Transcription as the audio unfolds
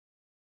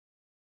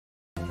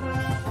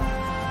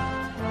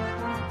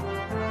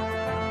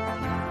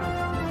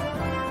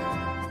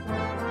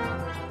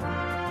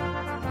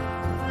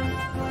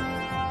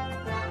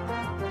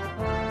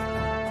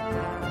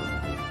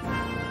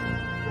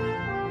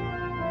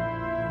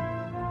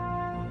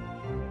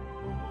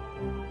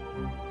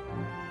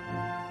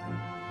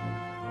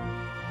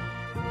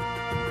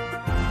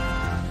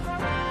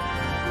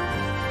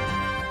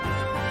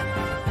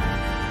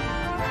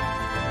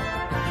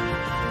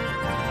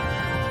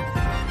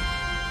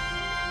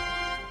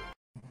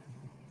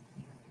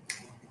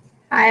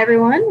Hi,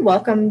 everyone.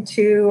 Welcome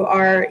to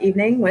our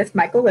evening with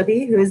Michael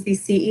Libby, who is the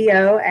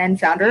CEO and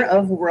founder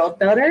of World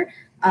Builder.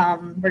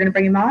 We're going to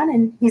bring him on,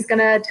 and he's going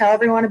to tell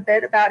everyone a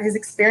bit about his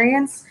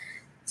experience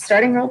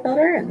starting World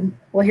Builder, and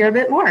we'll hear a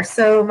bit more.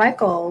 So,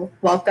 Michael,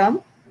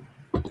 welcome.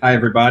 Hi,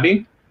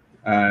 everybody.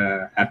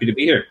 Happy to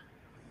be here.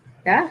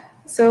 Yeah.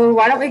 So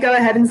why don't we go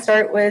ahead and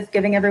start with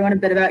giving everyone a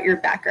bit about your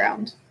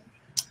background?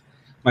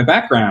 My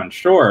background,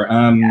 sure.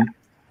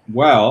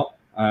 Well,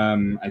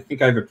 I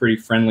think I have a pretty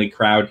friendly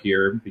crowd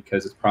here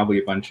because it's probably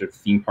a bunch of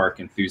theme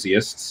park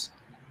enthusiasts.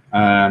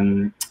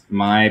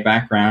 My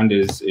background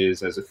is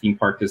as a theme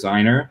park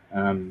designer.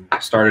 I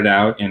started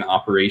out in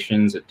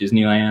operations at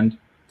Disneyland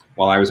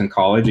while I was in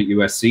college at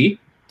USC.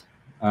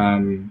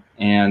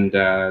 And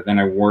then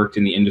I worked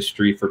in the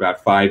industry for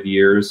about 5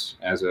 years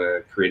as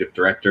a creative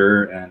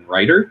director and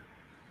writer.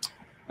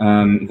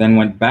 Then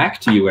went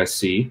back to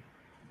USC.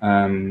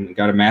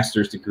 Got a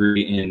master's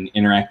degree in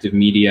interactive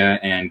media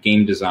and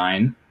game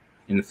design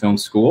in the film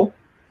school.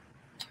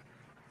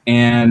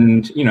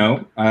 And,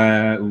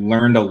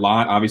 learned a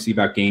lot, obviously,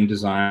 about game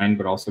design,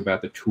 but also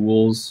about the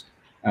tools,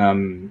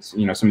 some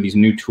of these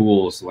new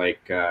tools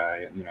like,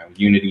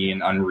 Unity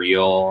and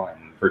Unreal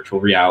and virtual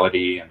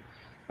reality.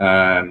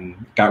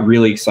 And got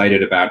really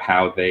excited about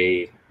how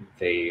they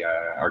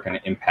are going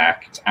to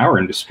impact our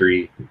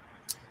industry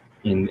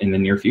in the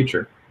near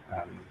future.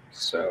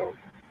 So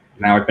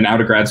now I've been out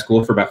of grad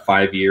school for about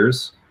 5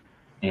 years,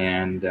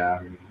 and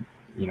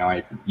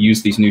I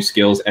use these new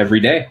skills every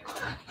day.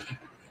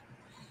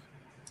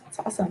 That's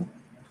awesome.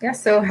 Yeah.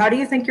 So how do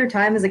you think your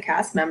time as a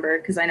cast member,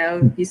 because I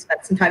know you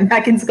spent some time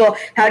back in school,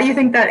 how do you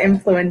think that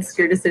influenced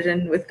your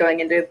decision with going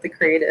into the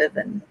creative,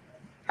 and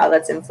how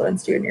that's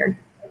influenced you in your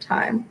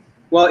time?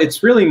 Well,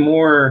 it's really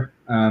more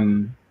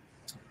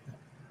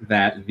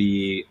that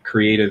the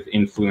creative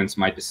influenced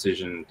my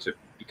decision to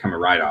become a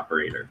ride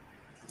operator.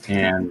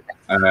 And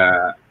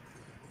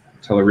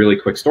tell a really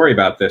quick story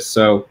about this.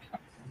 So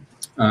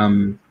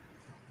when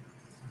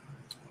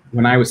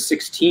I was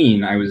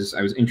 16, I was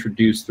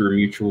introduced through a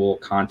mutual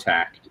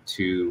contact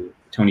to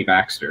Tony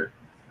Baxter,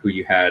 who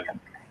you had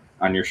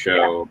on your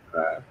show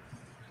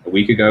a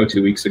week ago,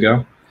 2 weeks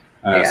ago.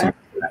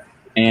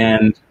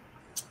 And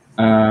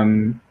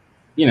I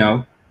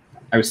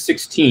was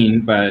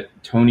 16, but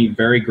Tony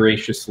very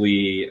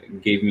graciously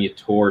gave me a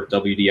tour of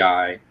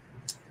WDI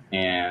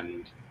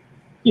and,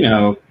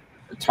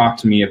 talked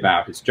to me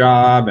about his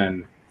job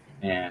and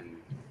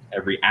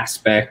every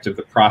aspect of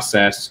the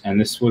process. And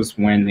this was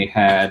when they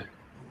had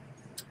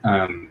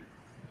an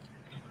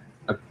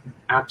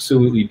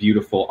absolutely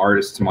beautiful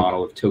artist's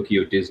model of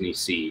Tokyo Disney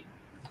Sea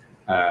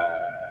in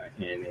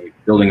a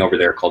building over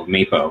there called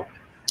Mapo.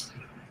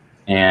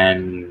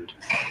 And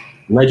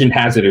legend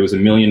has it, it was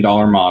 $1 million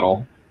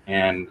model.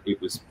 And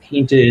it was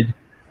painted,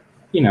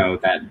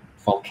 that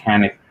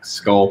volcanic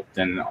sculpt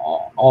and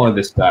all of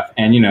this stuff.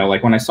 And,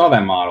 when I saw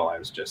that model, I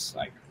was just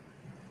like,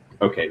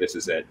 okay, this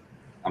is it.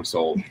 I'm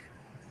sold.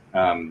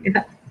 And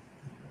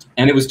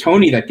it was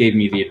Tony that gave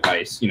me the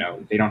advice.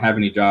 They don't have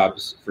any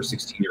jobs for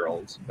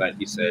 16-year-olds. But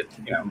he said,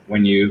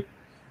 when you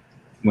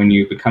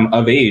become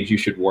of age, you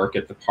should work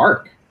at the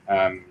park.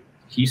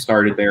 He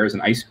started there as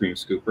an ice cream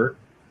scooper.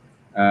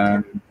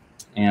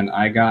 And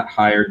I got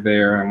hired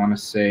there, I want to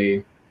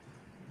say,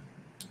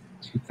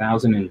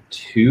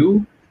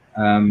 2002,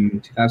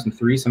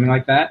 2003, something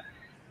like that.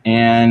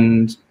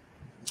 And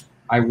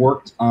I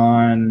worked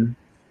on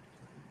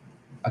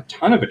a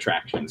ton of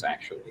attractions,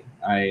 actually.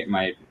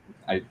 I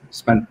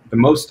spent the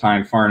most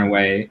time far and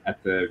away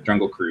at the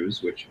Jungle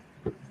Cruise, which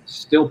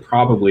still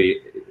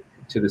probably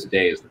to this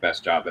day is the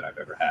best job that I've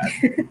ever had.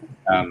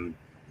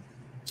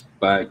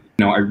 But,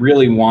 I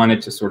really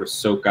wanted to sort of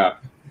soak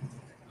up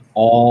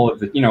all of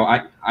the,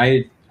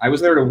 I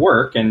was there to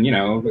work and,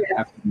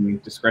 have some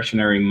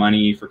discretionary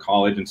money for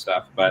college and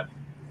stuff, but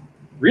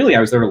really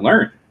I was there to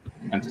learn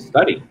and to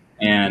study.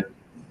 And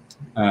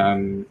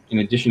in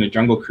addition to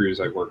Jungle Cruise,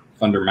 I worked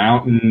Thunder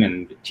Mountain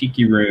and the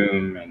Tiki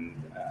Room and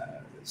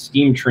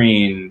steam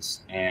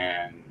trains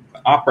and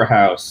the Opera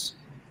House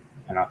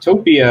and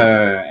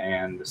Autopia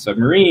and the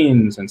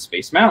submarines and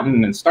Space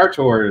Mountain and Star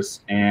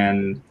Tours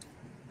and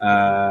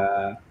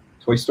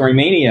Toy Story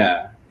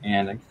Mania.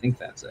 And I think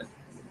that's it.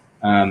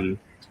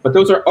 But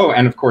those are,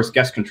 and of course,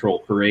 guest control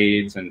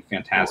parades and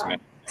Phantasmic.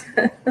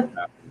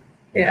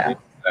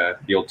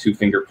 The old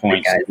two-finger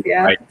points.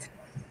 Right.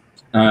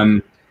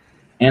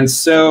 And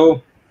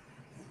so,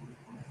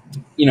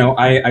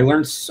 I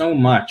learned so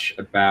much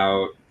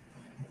about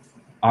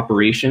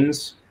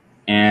operations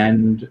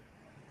and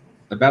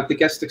about the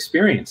guest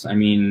experience. I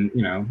mean,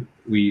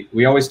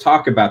 we always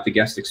talk about the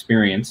guest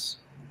experience,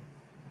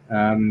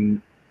 but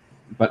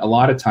a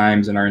lot of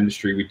times in our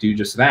industry, we do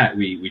just that.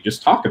 We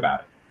just talk about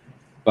it.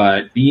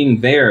 But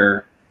being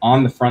there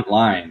on the front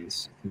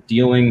lines,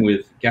 dealing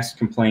with guest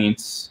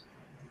complaints,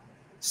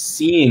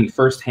 seeing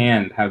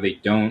firsthand how they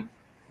don't,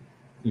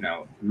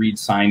 read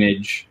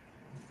signage.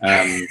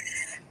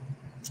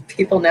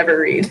 People never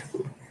read.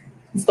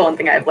 It's the one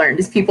thing I've learned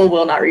is people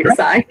will not read a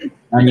sign.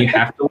 And you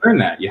have to learn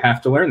that. You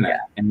have to learn that. Yeah.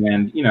 And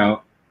then,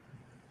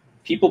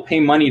 people pay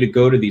money to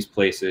go to these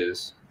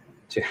places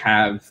to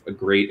have a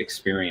great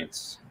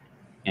experience.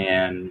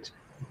 And,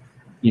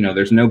 you know,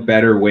 there's no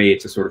better way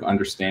to sort of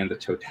understand the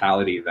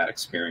totality of that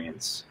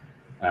experience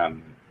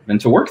than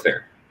to work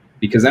there,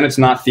 because then it's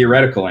not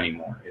theoretical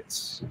anymore.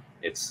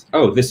 It's,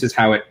 oh, this is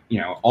how it, you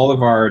know, all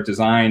of our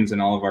designs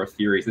and all of our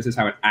theories, this is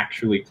how it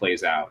actually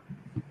plays out.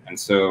 And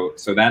so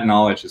that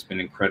knowledge has been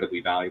incredibly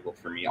valuable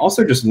for me.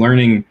 Also, just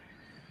learning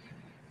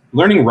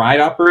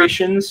ride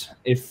operations.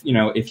 If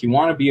you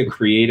want to be a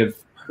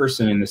creative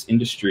person in this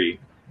industry,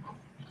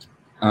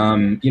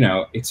 you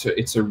know,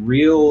 it's a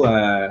real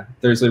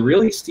there's a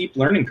really steep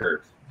learning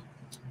curve.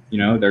 You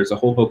know, there's a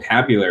whole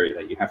vocabulary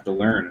that you have to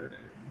learn.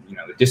 You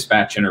know, the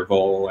dispatch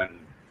interval and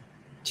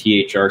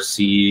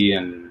THRC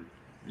and,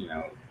 you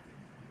know,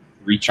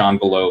 reach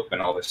envelope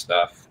and all this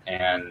stuff.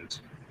 And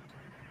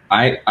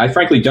I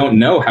frankly don't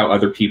know how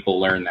other people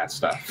learn that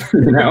stuff.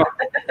 You know,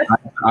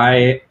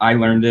 I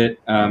learned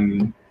it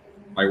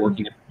by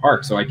working at the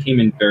park, so I came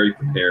in very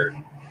prepared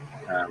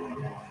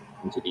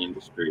into the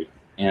industry.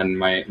 And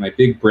my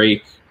big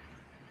break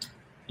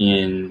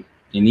in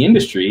the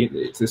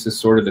industry, this is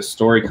sort of the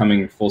story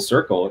coming full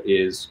circle,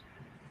 is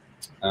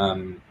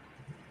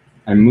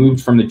I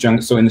moved from the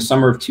jungle. So in the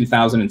summer of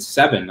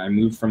 2007, I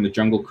moved from the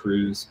Jungle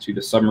Cruise to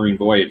the submarine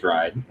voyage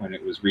ride when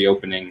it was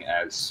reopening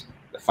as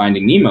the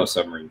Finding Nemo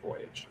submarine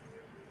voyage.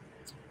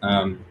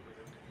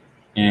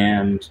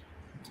 And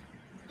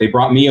they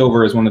brought me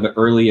over as one of the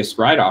earliest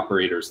ride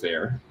operators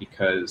there,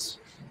 because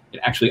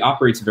it actually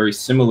operates very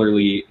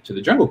similarly to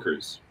the Jungle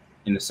Cruise,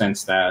 in the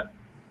sense that,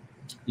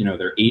 you know,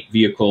 there are 8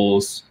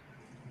 vehicles.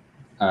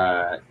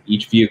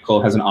 Each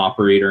vehicle has an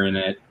operator in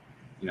it.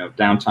 You know,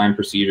 downtime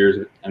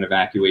procedures and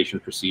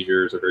evacuation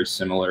procedures are very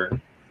similar.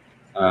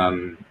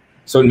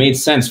 So it made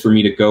sense for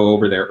me to go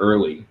over there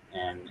early.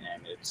 And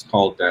it's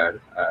called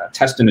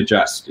test and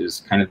adjust, is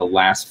kind of the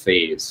last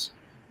phase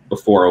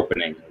before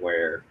opening,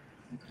 where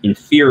in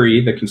theory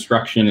the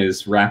construction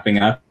is wrapping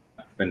up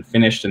and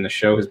finished and the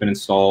show has been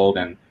installed.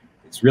 And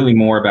it's really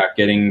more about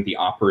getting the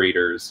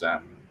operators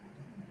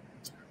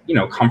you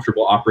know,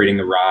 comfortable operating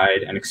the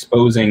ride and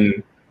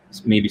exposing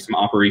maybe some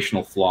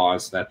operational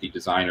flaws that the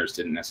designers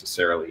didn't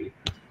necessarily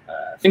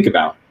think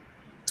about.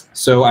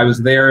 So I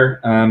was there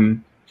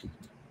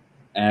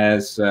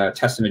as a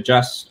test and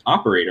adjust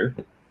operator,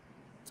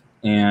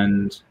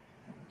 and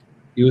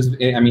it was,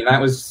 I mean,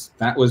 that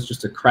was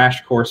just a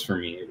crash course for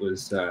me. It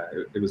was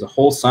a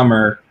whole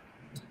summer.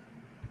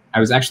 I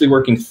was actually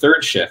working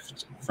third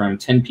shift from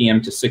 10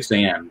 p.m. to 6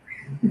 a.m.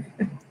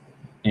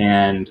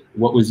 And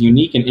what was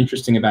unique and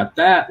interesting about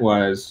that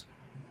was,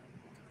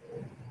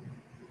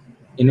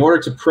 in order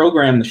to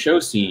program the show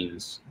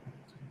scenes,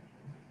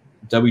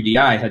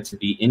 WDI had to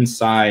be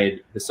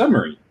inside the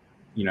submarine,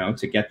 you know,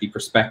 to get the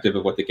perspective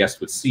of what the guest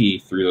would see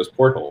through those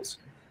portholes.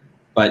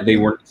 But they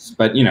weren't,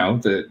 but you know,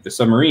 the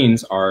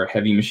submarines are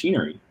heavy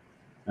machinery.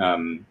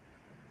 And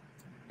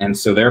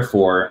so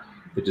therefore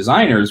the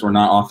designers were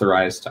not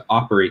authorized to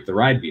operate the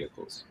ride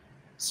vehicles.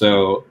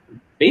 So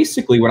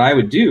basically what I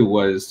would do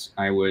was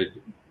I would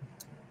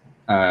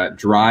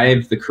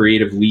drive the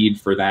creative lead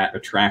for that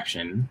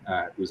attraction,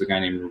 who was a guy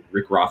named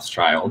Rick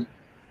Rothschild.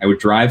 I would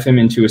drive him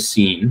into a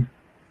scene,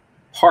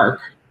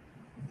 park,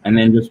 and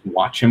then just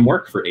watch him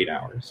work for 8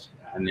 hours.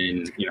 And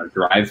then, you know,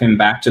 drive him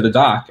back to the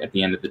dock at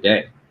the end of the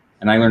day.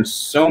 And I learned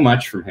so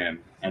much from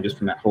him and just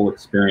from that whole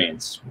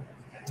experience.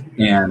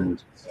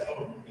 And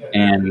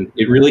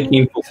it really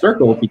came full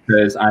circle,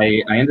 because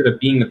I ended up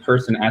being the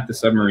person at the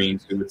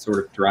submarines who would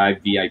sort of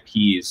drive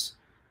VIPs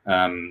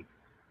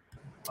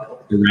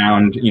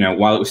around, you know,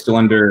 while it was still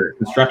under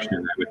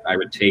construction. I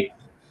would take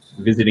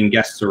visiting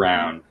guests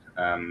around,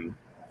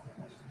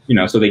 you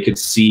know, so they could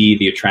see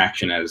the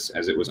attraction as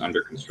it was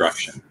under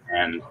construction.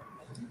 And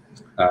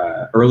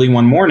early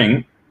one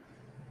morning,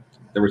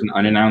 there was an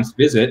unannounced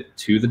visit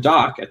to the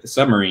dock at the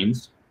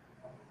submarines.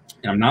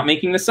 And I'm not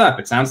making this up.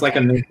 It sounds like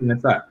I'm making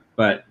this up,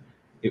 but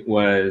it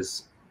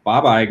was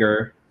Bob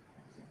Iger,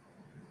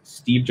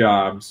 Steve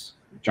Jobs,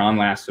 John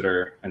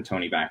Lasseter, and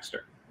Tony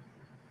Baxter.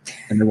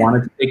 And they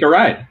wanted to take a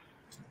ride.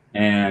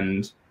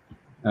 And,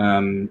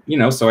 you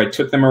know, so I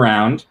took them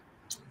around,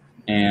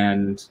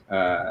 and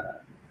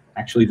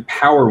actually the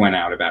power went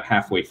out about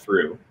halfway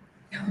through.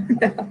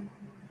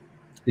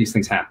 These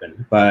things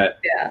happen. But,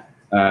 yeah.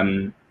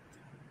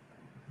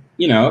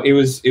 You know, it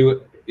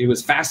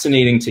was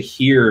fascinating to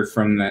hear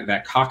from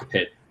that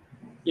cockpit,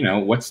 you know,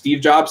 what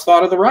Steve Jobs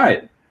thought of the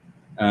ride.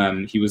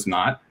 He was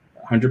not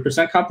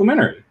 100%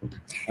 complimentary.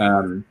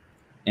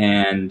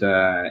 And,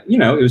 you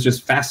know, it was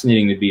just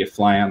fascinating to be a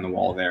fly on the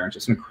wall there, and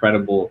just an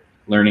incredible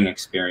learning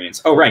experience.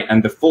 Oh, right.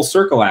 And the full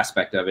circle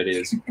aspect of it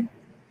is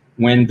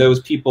when those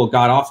people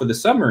got off of the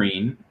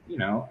submarine, you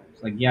know,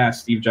 it's like, yeah,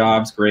 Steve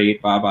Jobs,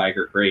 great. Bob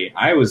Iger, great.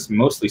 I was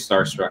mostly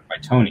starstruck by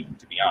Tony,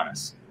 to be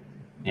honest.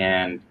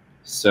 And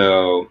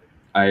so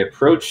I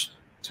approached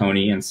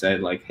Tony and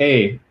said, like,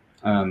 hey,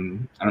 I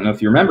don't know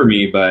if you remember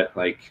me, but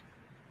like,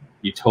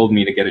 you told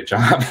me to get a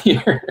job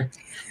here.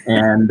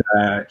 And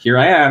here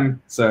I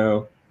am.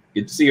 So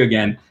good to see you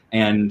again.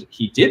 And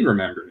he did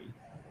remember me.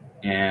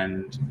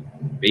 And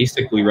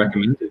basically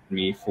recommended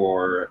me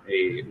for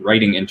a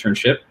writing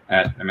internship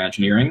at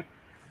Imagineering.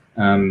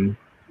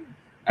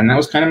 And that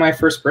was kind of my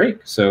first break.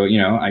 So, you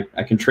know,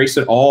 I can trace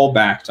it all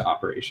back to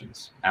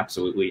operations,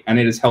 absolutely. And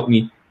it has helped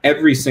me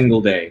every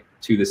single day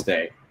to this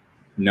day,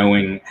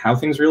 knowing how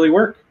things really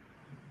work.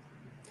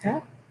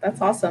 Yeah, that's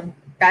awesome.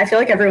 I feel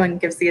like everyone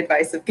gives the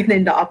advice of get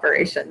into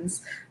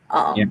operations.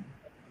 Yeah.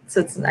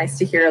 So it's nice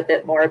to hear a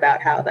bit more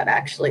about how that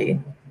actually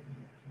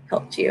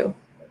helped you.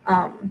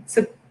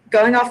 So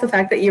going off the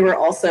fact that you were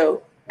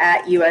also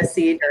at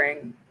USC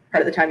during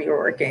part of the time you were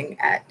working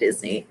at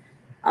Disney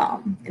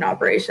in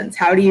operations,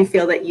 how do you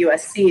feel that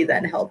USC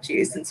then helped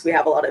you, since we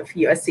have a lot of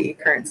USC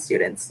current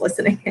students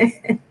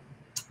listening?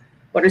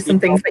 What are some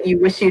things that you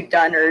wish you'd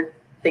done, or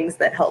things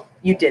that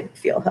you did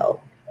feel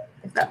help,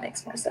 if that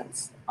makes more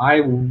sense?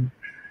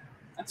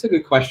 That's a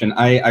good question.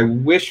 I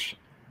wish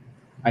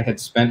I had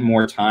spent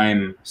more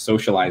time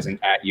socializing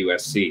at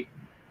USC.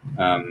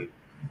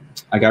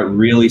 I got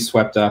really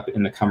swept up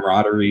in the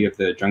camaraderie of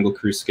the Jungle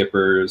Cruise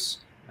skippers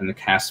and the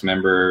cast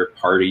member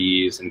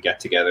parties and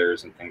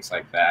get-togethers and things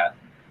like that.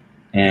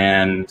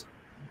 And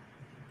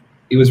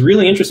it was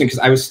really interesting because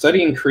I was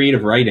studying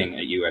creative writing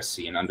at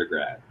USC in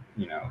undergrad,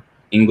 you know,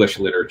 English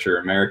literature,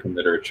 American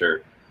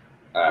literature,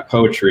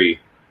 poetry,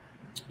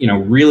 you know,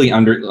 really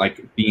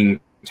being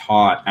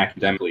taught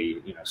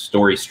academically, you know,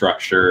 story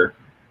structure,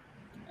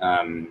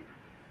 you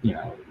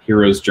know,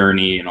 hero's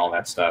journey and all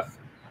that stuff.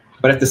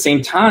 But at the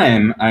same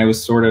time, I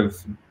was sort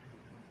of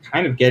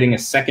kind of getting a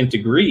second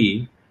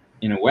degree,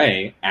 in a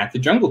way, at the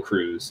Jungle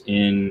Cruise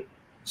in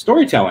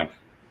storytelling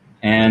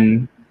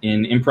and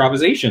in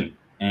improvisation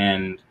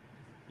and,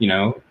 you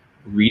know,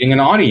 reading an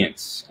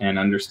audience and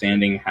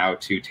understanding how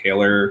to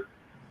tailor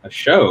a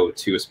show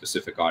to a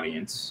specific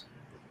audience,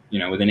 you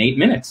know, within 8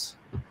 minutes.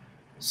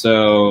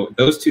 So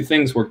those two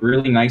things work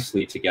really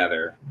nicely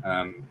together.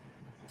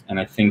 And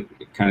I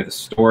think kind of the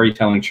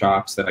storytelling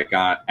chops that I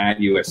got at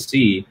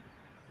USC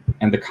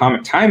and the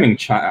comic timing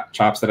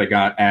chops that I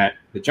got at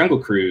the Jungle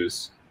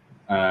Cruise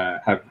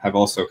have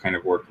also kind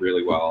of worked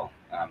really well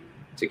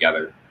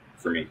together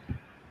for me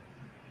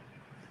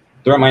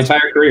throughout my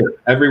entire career,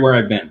 everywhere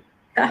I've been.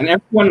 And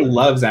everyone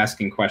loves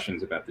asking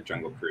questions about the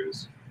Jungle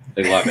Cruise.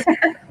 They love it.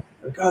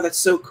 Like, oh, that's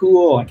so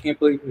cool. I can't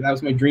believe that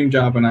was my dream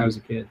job when I was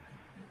a kid.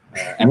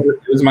 And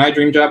it was my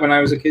dream job when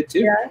I was a kid, too.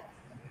 Yeah.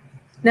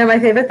 No, my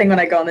favorite thing when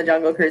I go on the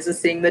Jungle Cruise is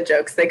seeing the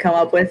jokes they come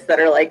up with that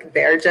are like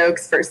their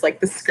jokes versus like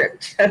the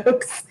script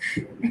jokes,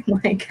 and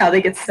like how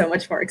they get so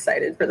much more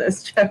excited for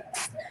those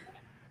jokes.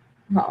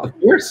 Of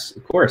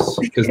course,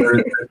 because they're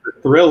the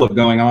thrill of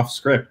going off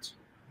script,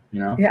 you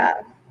know?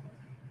 Yeah.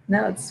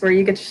 No, it's where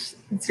you get,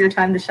 it's your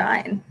time to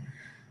shine.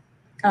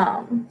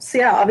 So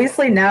yeah,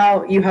 obviously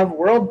now you have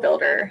World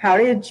Builder. How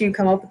did you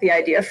come up with the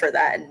idea for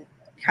that and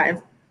kind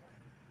of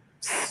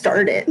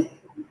start it?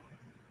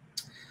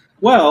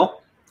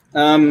 Well,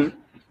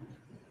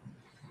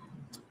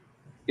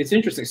 it's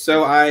interesting.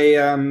 So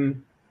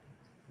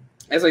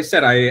as I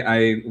said,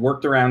 I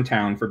worked around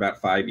town for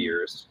about 5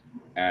 years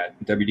at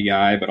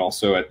WDI, but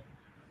also at a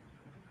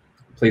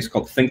place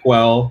called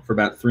Thinkwell for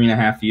about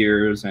 3.5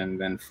 years, and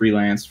then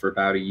freelance for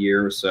about a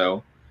year or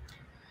so.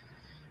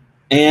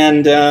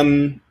 And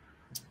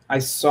I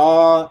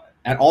saw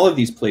at all of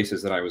these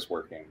places that I was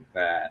working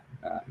that,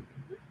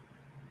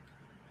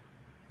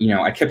 you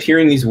know, I kept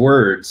hearing these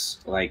words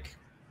like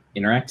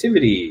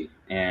interactivity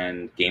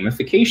and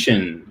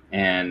gamification.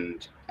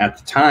 And at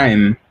the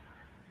time,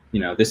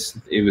 you know,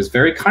 it was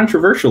very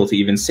controversial to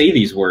even say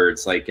these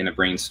words like in a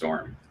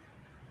brainstorm.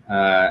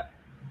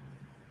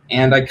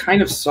 And I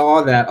kind of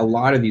saw that a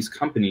lot of these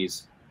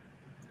companies,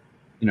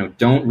 you know,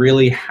 don't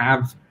really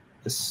have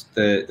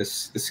the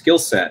skill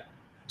set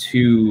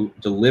to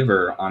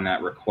deliver on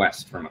that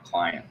request from a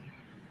client.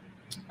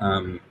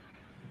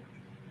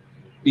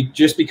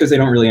 Just because they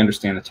don't really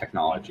understand the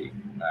technology,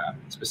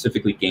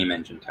 specifically game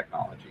engine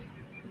technology.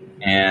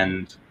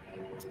 And,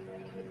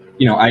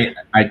 you know, I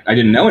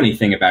didn't know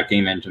anything about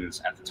game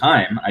engines at the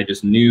time. I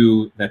just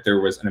knew that there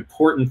was an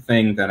important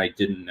thing that I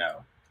didn't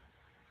know.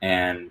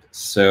 And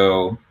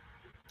so,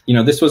 you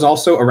know, this was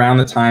also around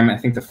the time, I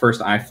think the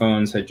first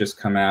iPhones had just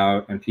come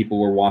out and people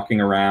were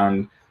walking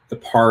around the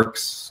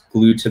parks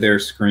glued to their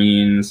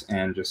screens,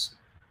 and just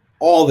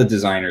all the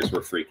designers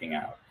were freaking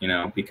out, you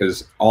know,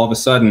 because all of a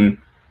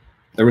sudden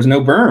there was no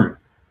berm,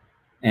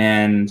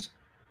 and,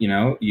 you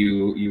know,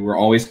 you were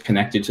always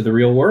connected to the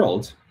real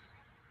world,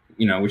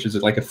 you know, which is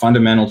like a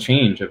fundamental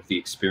change of the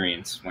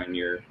experience when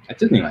you're at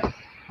Disneyland.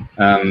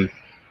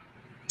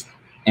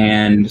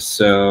 And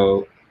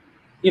so,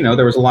 you know,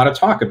 there was a lot of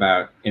talk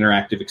about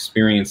interactive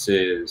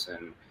experiences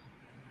and,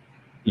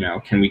 you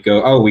know, can we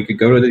go, oh, we could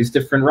go to these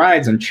different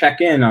rides and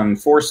check in on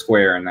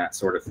Foursquare and that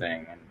sort of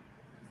thing.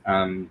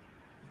 And,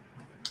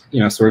 you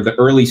know, sort of the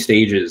early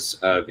stages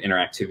of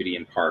interactivity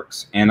in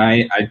parks. And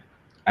I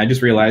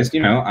just realized,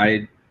 you know,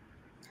 I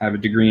have a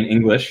degree in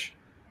English.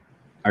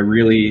 I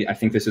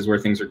think this is where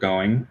things are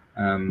going.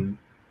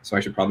 So I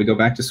should probably go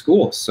back to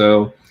school.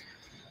 So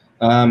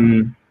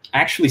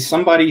actually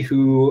somebody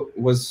who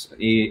was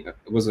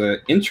an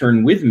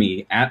intern with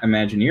me at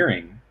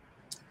Imagineering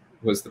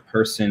was the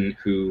person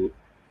who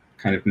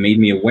kind of made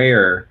me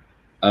aware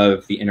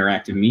of the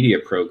interactive media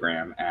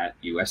program at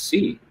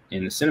USC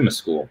in the cinema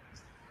school.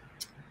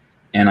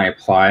 And I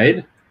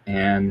applied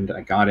and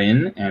I got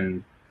in,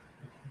 and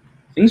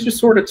things just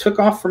sort of took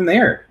off from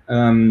there.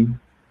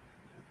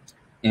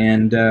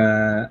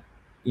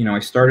 You know, I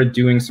started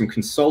doing some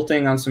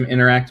consulting on some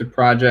interactive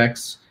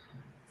projects,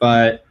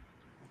 but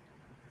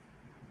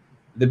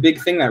the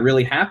big thing that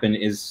really happened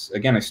is,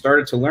 again, I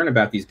started to learn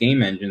about these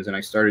game engines, and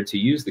I started to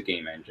use the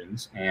game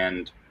engines.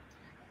 And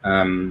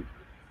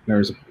there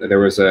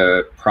was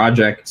a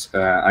project.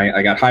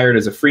 I got hired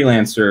as a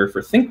freelancer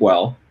for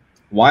Thinkwell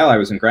while I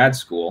was in grad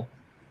school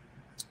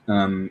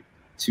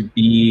to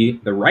be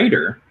the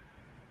writer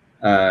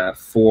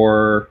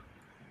for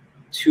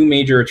two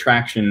major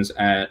attractions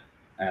at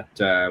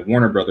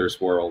Warner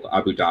Brothers World,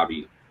 Abu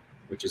Dhabi,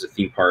 which is a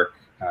theme park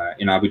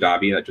in Abu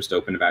Dhabi that just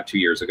opened about 2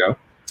 years ago.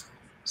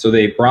 So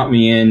they brought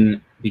me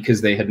in because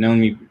they had known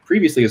me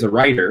previously as a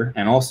writer,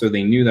 and also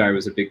they knew that I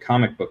was a big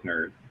comic book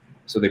nerd.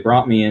 So they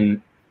brought me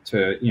in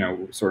to, you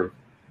know, sort of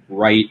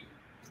write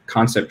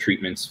concept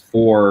treatments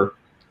for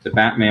the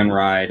Batman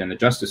ride and the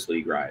Justice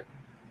League ride.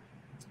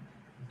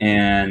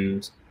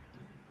 And,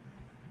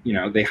 you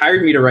know, they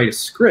hired me to write a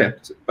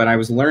script, but I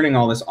was learning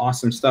all this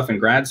awesome stuff in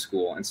grad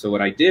school. And so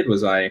what I did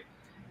was I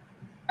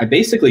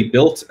basically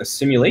built a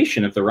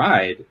simulation of the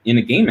ride in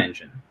a game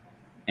engine.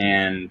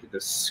 And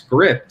the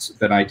script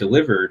that I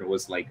delivered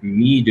was like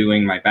me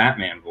doing my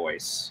Batman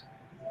voice,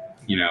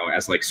 you know,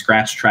 as like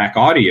scratch track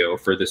audio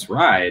for this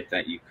ride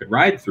that you could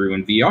ride through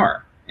in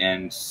VR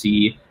and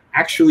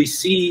actually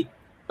see,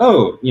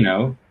 oh, you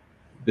know,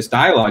 this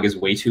dialogue is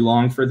way too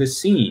long for this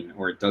scene,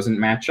 or it doesn't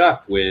match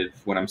up with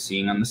what I'm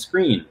seeing on the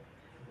screen.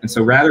 And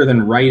so rather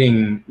than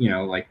writing, you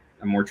know, like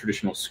a more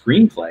traditional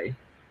screenplay,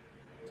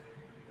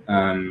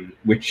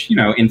 which, you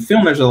know, in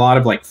film, there's a lot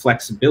of like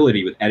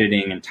flexibility with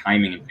editing and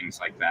timing and things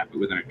like that. But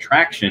with an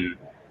attraction,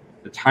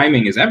 the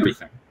timing is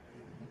everything.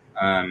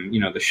 You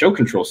know, the show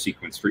control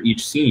sequence for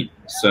each scene.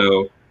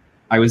 So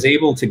I was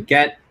able to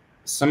get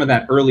some of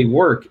that early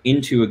work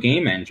into a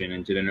game engine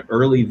and did an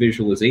early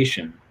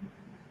visualization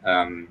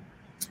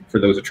for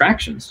those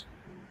attractions.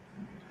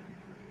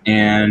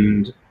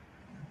 And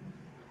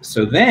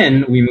so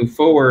then we move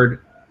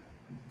forward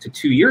to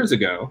 2 years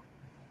ago.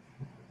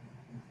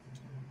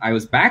 I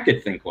was back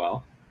at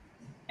Thinkwell,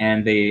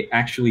 and they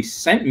actually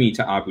sent me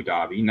to Abu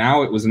Dhabi.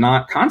 Now it was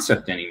not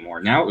concept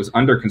anymore. Now it was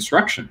under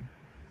construction.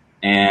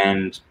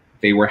 And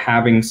they were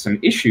having some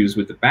issues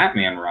with the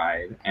Batman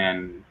ride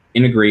and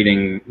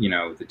integrating, you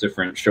know, the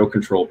different show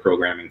control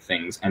programming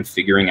things and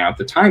figuring out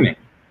the timing.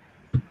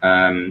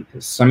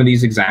 Some of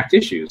these exact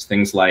issues,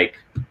 things like,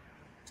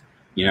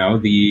 you know,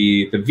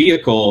 the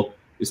vehicle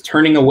is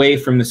turning away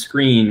from the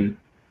screen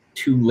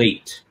too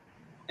late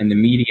and the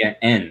media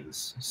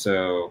ends.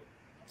 So,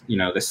 you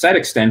know, the set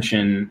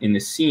extension in the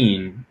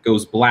scene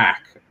goes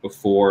black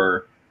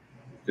before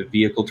the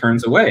vehicle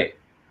turns away.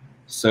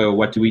 So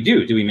what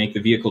do? Do we make the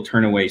vehicle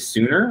turn away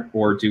sooner,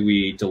 or do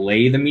we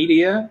delay the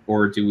media,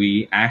 or do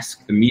we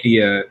ask the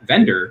media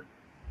vendor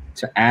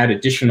to add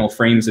additional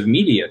frames of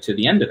media to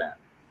the end of that?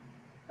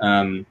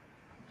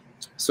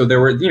 So there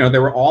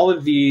were all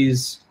of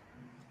these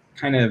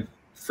kind of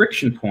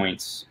friction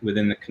points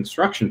within the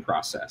construction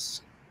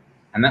process.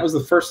 And that was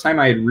the first time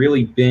I had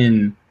really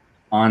been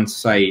on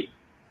site,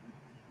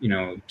 you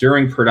know,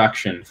 during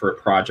production for a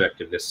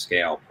project of this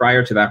scale.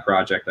 Prior to that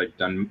project, I'd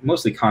done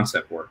mostly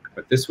concept work,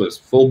 but this was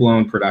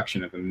full-blown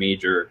production of a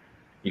major,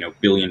 you know,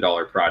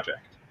 billion-dollar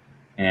project.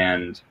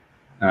 And,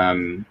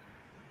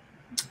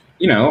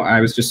 you know, I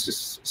was just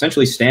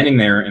essentially standing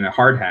there in a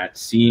hard hat,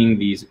 seeing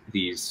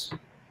these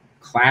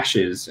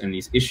clashes and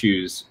these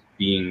issues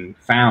being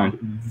found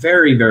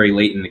very, very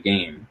late in the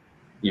game.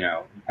 You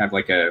know, have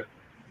like a,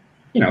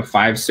 you know,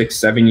 5, 6,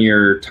 7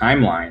 year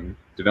timeline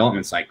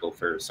development cycle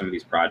for some of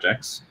these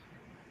projects.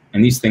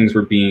 And these things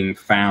were being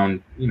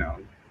found, you know,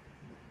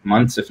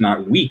 months, if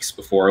not weeks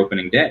before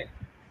opening day.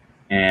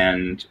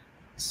 And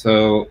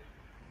so,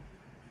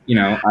 you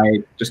know,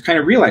 I just kind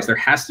of realized there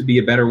has to be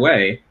a better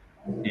way.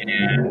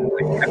 And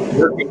I kept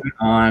working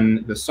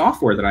on the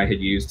software that I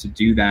had used to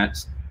do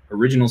that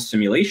original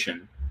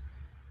simulation,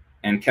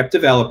 and kept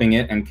developing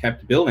it and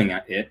kept building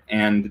at it.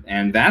 And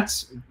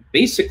that's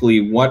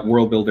basically what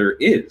World Builder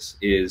is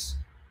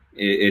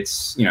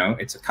it's, you know,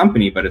 it's a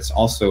company, but it's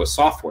also a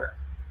software.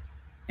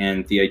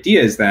 And the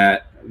idea is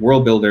that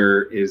World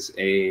Builder is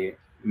a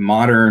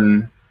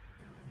modern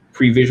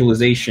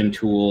pre-visualization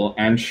tool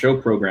and show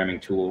programming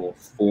tool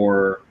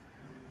for,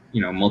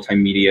 you know,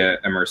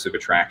 multimedia immersive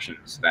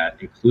attractions that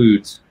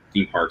includes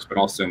theme parks, but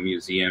also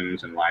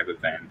museums and live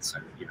events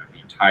and, you know, the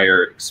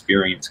entire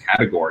experience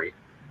category.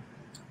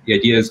 The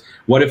idea is,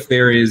 what if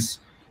there is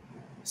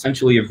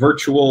essentially a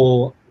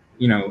virtual,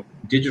 you know,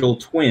 digital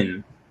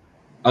twin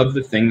of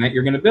the thing that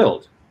you're going to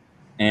build?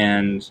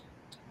 And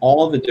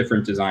all the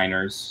different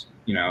designers,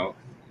 you know,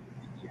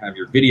 you have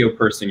your video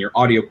person, your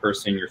audio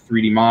person, your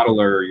 3D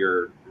modeler,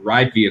 your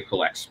ride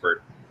vehicle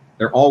expert.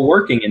 They're all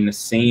working in the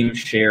same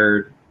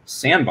shared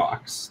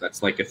sandbox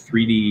that's like a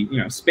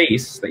 3D,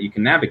 space that you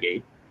can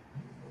navigate.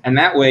 And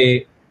that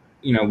way,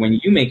 when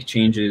you make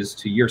changes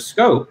to your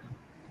scope,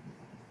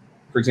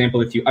 for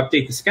example, if you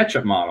update the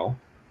SketchUp model,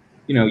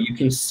 you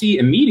can see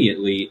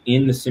immediately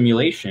in the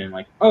simulation,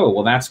 like, oh,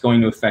 well, that's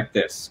going to affect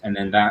this, and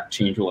then that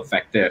change will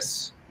affect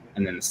this,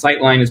 and then the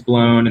sight line is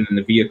blown, and then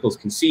the vehicles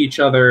can see each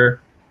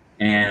other,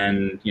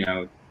 and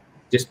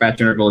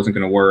dispatch interval isn't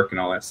going to work, and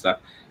all that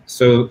stuff.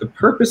 So the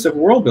purpose of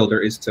World Builder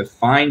is to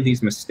find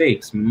these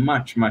mistakes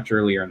much, much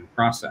earlier in the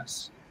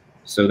process,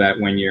 so that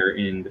when you're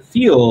in the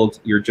field,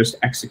 you're just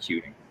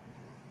executing.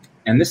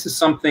 And this is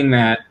something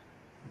that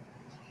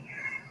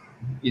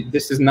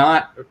this is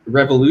not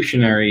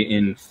revolutionary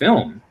in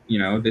film.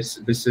 This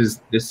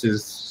is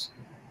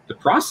the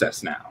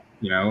process now.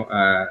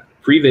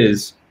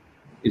 Previs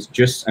is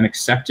just an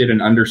accepted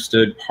and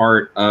understood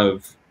part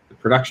of the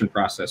production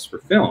process for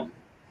film.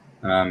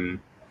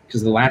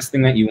 Because the last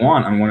thing that you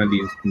want on one of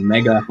these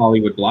mega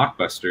Hollywood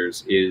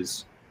blockbusters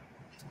is,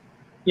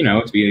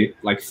 to be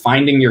like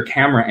finding your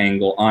camera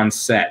angle on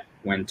set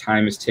when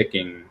time is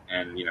ticking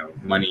and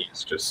money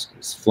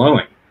is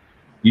flowing.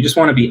 You just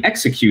want to be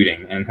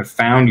executing and have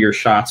found your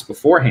shots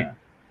beforehand.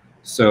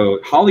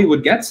 So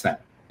Hollywood gets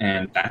that,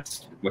 and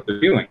that's what they're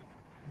doing.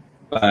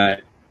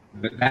 But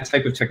that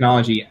type of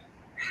technology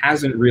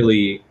hasn't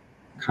really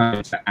come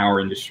into our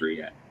industry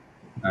yet.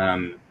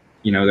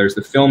 There's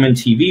the film and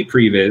TV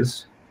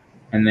previs,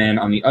 and then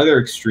on the other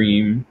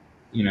extreme,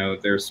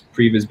 there's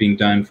previs being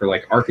done for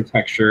like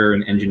architecture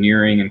and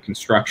engineering and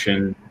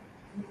construction.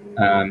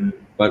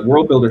 But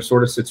World Builder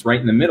sort of sits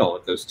right in the middle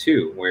of those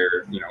two,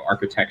 where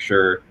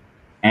architecture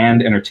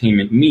and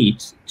entertainment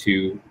meet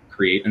to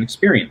create an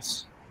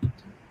experience.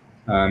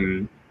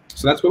 So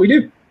that's what we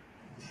do.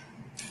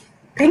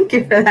 Thank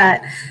you for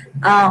that.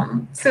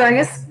 So I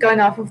guess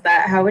going off of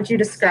that, how would you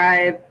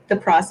describe the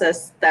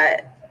process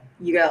that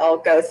you all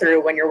go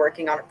through when you're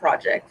working on a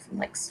project from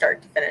like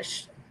start to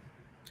finish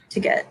to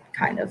get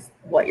kind of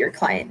what your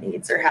client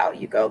needs, or how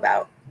you go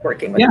about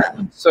working with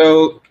them?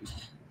 So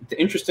the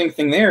interesting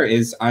thing there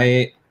is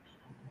I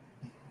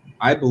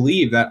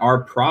believe that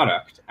our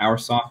product, our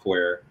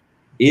software,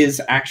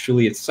 is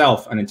actually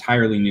itself an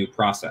entirely new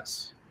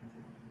process.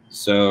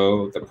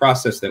 So the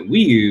process that we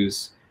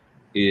use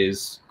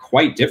is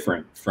quite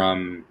different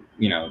from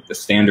the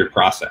standard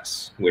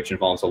process, which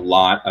involves a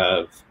lot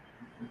of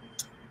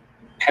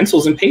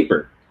pencils and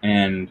paper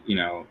and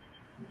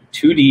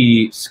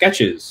 2D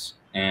sketches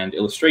and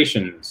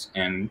illustrations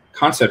and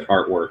concept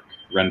artwork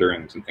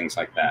renderings and things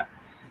like that.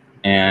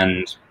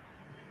 And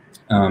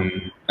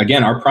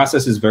again, our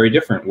process is very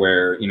different,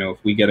 where if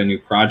we get a new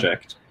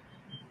project,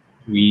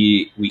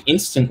 we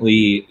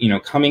instantly,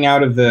 coming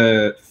out of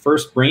the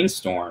first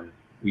brainstorm,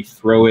 we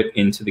throw it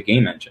into the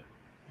game engine.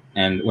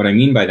 And what I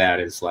mean by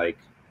that is, like,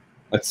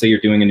 let's say you're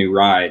doing a new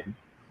ride,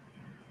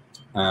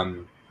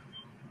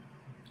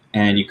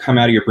 and you come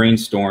out of your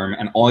brainstorm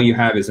and all you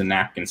have is a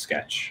napkin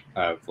sketch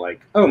of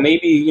like, oh,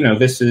 maybe,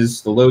 this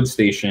is the load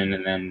station,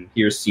 and then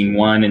here's scene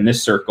 1 in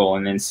this circle,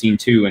 and then scene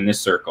 2 in this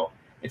circle.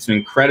 It's an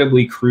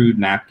incredibly crude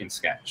napkin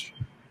sketch.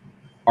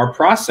 Our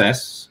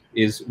process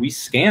is we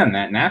scan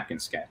that napkin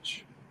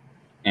sketch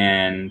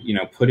and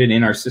put it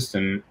in our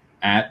system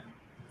at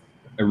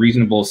a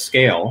reasonable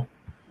scale,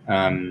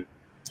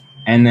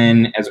 and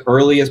then as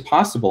early as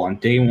possible on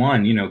day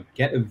 1,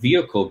 get a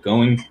vehicle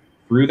going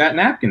through that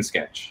napkin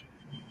sketch,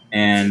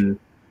 and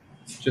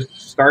just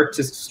start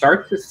to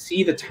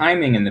see the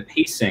timing and the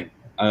pacing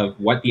of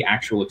what the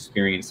actual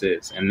experience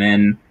is. And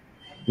then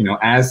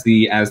as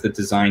the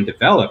design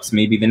develops,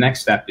 maybe the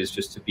next step is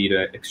just to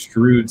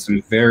extrude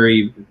some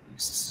very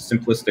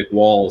simplistic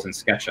walls in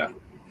SketchUp,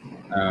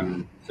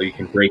 so you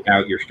can break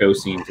out your show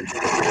scenes.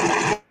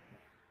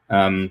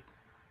 But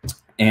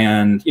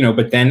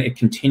then it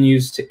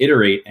continues to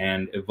iterate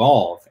and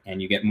evolve,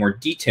 and you get more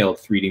detailed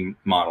 3D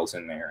models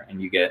in there,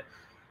 and you get,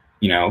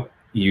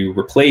 you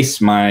replace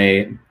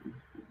my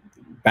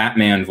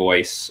Batman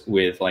voice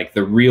with like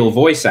the real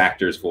voice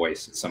actor's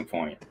voice at some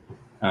point.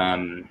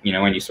 And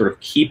you sort of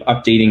keep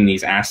updating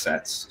these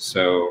assets.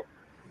 So,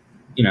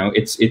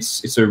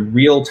 it's a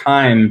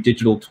real-time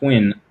digital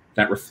twin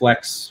that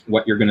reflects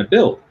what you're going to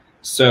build.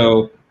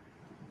 So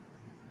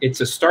it's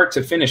a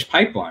start-to-finish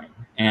pipeline.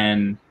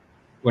 And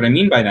what I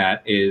mean by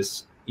that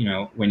is,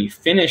 when you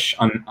finish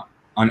on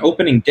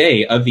opening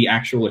day of the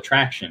actual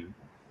attraction,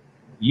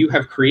 you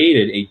have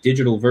created a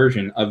digital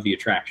version of the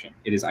attraction.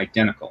 It is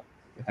identical.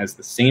 It has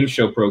the same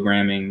show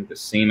programming, the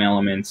same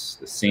elements,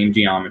 the same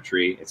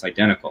geometry. It's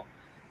identical.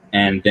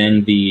 And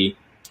then the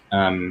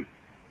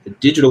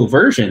digital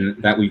version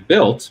that we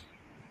built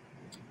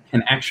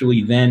can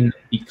actually then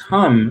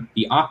become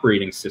the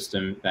operating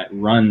system that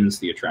runs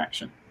the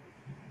attraction.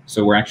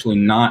 So we're actually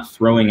not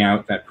throwing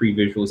out that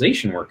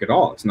pre-visualization work at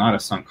all. It's not a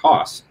sunk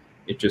cost.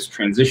 It just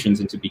transitions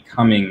into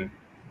becoming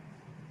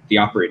the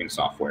operating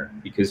software,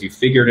 because you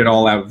figured it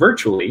all out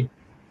virtually.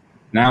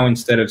 Now,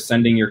 instead of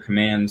sending your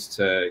commands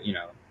to,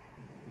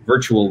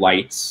 virtual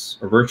lights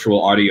or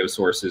virtual audio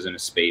sources in a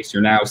space,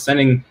 you're now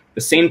sending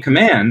the same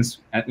commands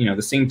at,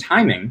 the same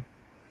timing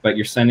but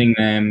you're sending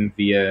them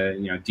via,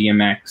 you know,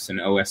 DMX and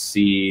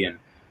OSC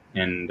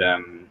and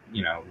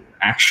you know,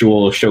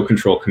 actual show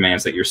control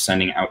commands that you're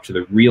sending out to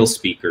the real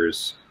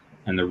speakers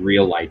and the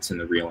real lights in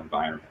the real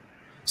environment.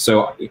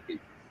 So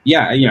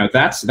yeah, you know,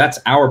 that's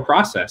our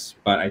process,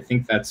 but I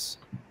think that's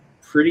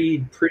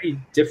pretty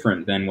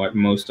different than what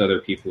most other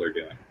people are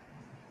doing.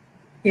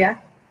 Yeah,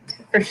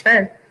 for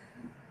sure.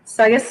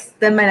 So I guess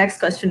then my next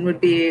question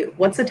would be,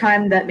 what's a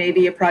time that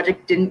maybe a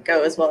project didn't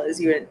go as well as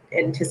you had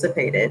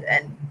anticipated,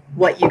 and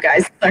what you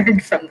guys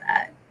learned from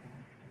that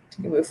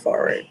to move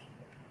forward?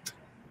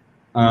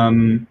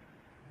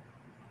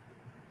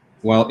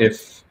 Well,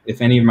 if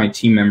any of my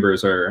team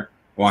members are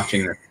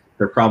watching this,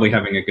 they're probably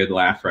having a good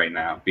laugh right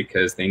now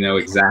because they know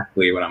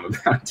exactly what I'm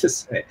about to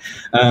say.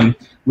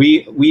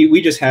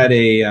 We just had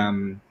a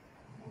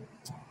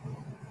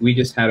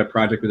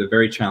project with a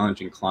very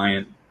challenging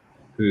client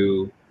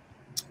who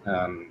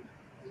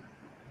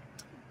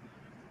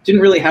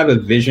didn't really have a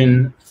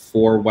vision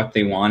for what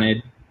they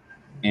wanted,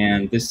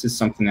 and this is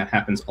something that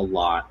happens a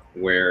lot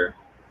where,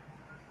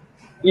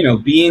 you know,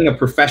 being a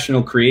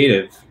professional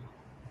creative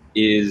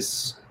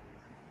is,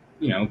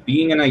 you know,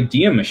 being an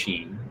idea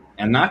machine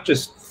and not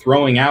just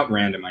throwing out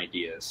random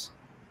ideas,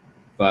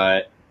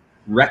 but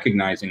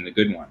recognizing the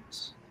good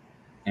ones.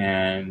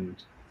 And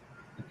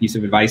a piece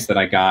of advice that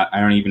I got, I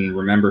don't even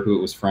remember who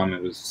it was from,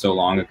 it was so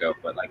long ago,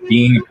 but like,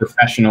 being a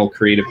professional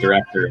creative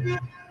director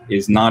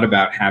is not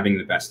about having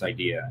the best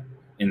idea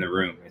in the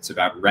room. It's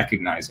about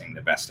recognizing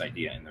the best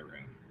idea in the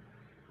room.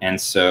 And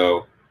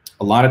so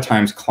a lot of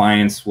times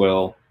clients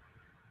will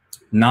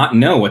not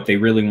know what they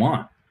really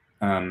want.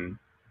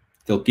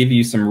 They'll give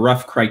you some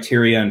rough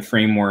criteria and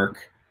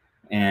framework,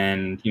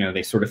 and, you know,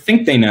 they sort of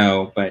think they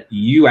know, but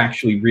you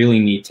actually really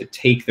need to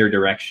take their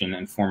direction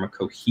and form a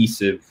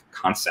cohesive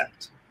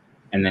concept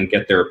and then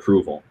get their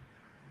approval.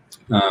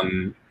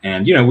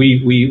 And, you know,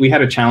 we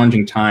had a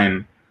challenging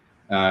time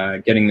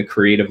getting the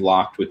creative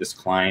locked with this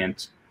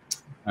client.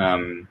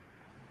 You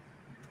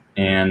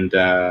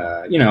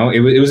know,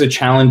 it was a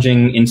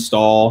challenging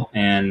install,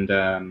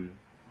 and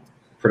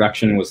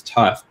production was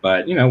tough,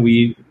 but, you know,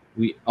 we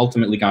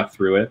ultimately got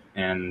through it,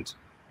 and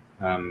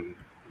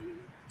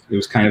it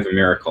was kind of a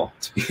miracle,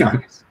 to be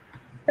honest.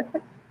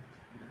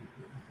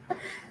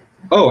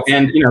 Oh,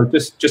 and, you know,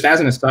 just as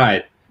an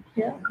aside,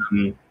 yeah.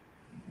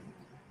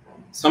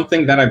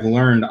 Something that I've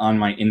learned on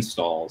my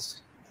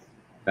installs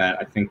that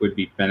I think would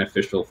be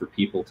beneficial for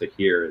people to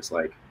hear is,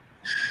 like,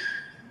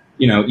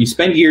 you know, you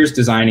spend years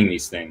designing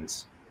these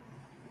things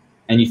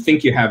and you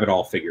think you have it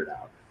all figured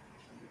out.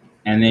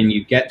 And then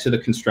you get to the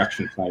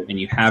construction site and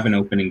you have an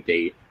opening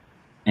date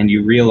and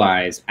you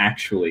realize,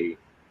 actually,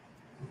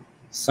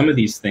 some of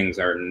these things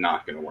are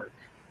not going to work.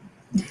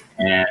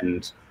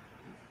 And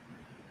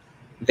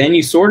then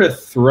you sort of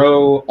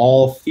throw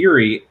all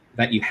theory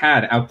that you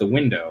had out the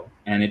window,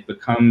 and it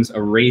becomes a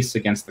race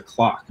against the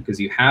clock because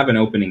you have an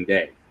opening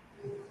day.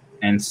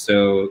 And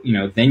so, you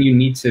know, then you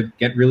need to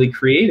get really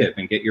creative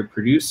and get your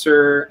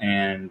producer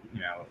and,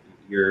 you know,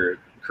 your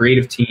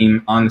creative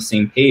team on the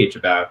same page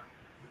about,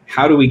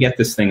 how do we get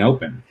this thing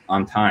open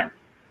on time?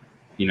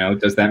 You know,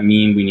 does that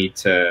mean we need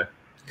to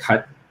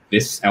cut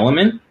this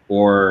element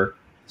or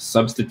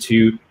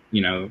substitute,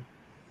 you know,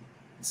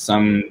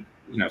 some,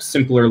 you know,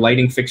 simpler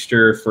lighting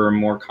fixture for a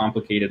more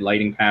complicated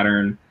lighting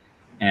pattern?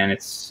 And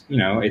it's, you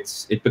know,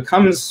 it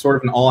becomes sort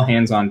of an all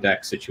hands on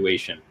deck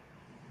situation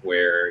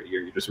where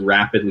you're just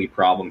rapidly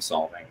problem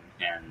solving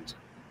and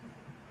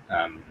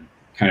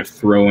kind of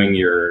throwing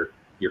your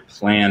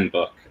plan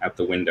book out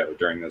the window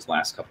during those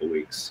last couple of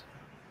weeks.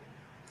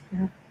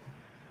 Yeah.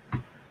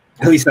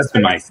 At least that's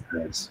been my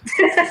experience.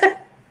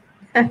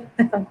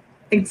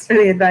 Thanks for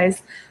the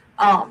advice.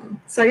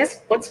 So I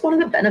guess, what's one of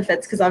the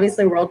benefits, because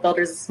obviously World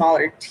Builder is a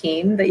smaller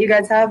team that you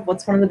guys have,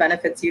 what's one of the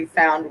benefits you've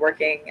found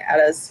working at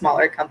a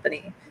smaller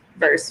company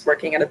versus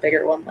working at a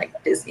bigger one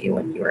like Disney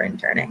when you were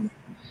interning?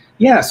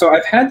 Yeah, so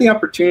I've had the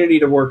opportunity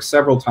to work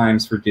several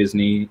times for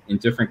Disney in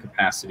different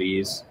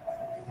capacities.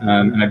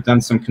 And I've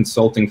done some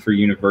consulting for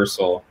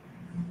Universal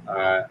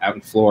out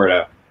in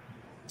Florida.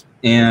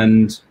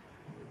 And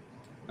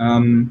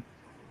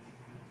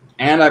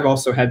I've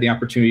also had the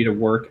opportunity to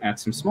work at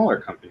some smaller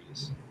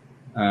companies.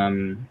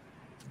 I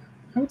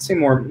would say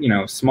more, you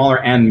know,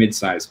 smaller and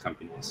mid-sized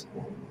companies.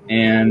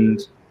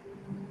 And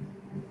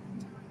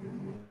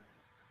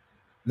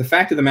the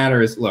fact of the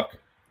matter is, look,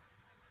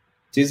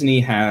 Disney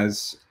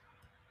has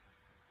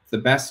the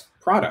best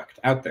product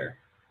out there.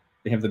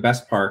 They have the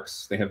best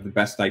parks. They have the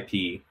best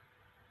IP.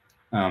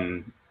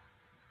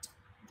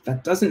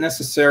 That doesn't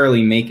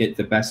necessarily make it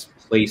the best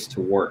place to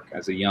work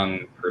as a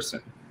young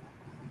person.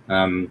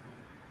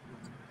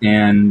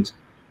 And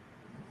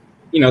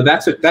you know,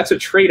 that's a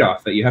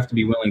trade-off that you have to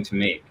be willing to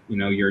make. You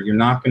know, you're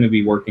not going to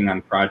be working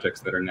on projects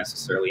that are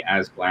necessarily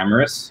as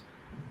glamorous,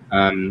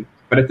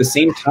 but at the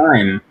same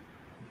time,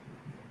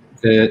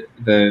 the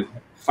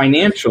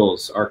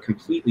financials are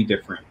completely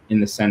different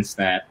in the sense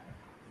that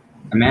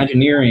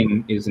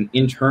Imagineering is an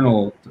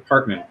internal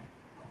department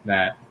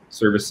that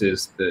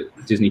services the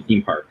Disney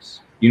theme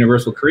parks.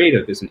 Universal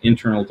Creative is an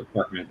internal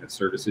department that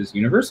services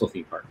Universal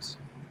theme parks.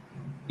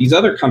 These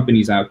other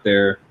companies out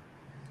there,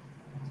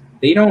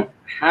 they don't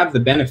have the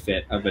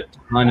benefit of a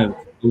ton of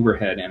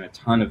overhead and a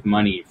ton of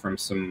money from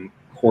some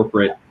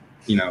corporate,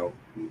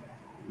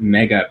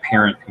 mega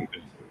parent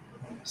company.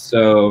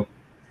 So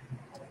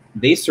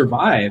they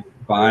survive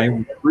by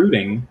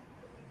recruiting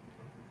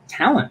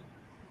talent.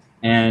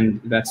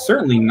 And that's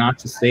certainly not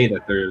to say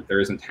that there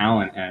isn't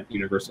talent at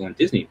Universal and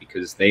Disney,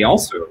 because they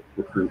also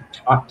recruit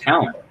top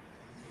talent.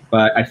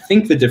 But I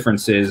think the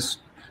difference is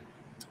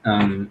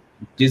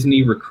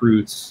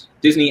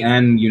Disney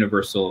and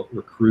Universal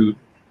recruit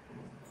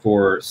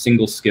for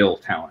single skill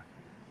talent.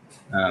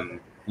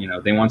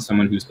 They want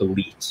someone who's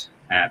elite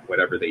at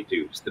whatever they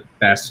do. It's the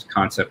best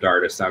concept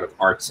artist out of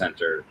Art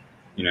Center,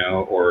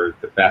 or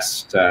the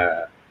best,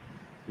 the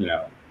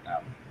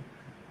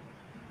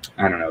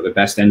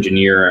best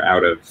engineer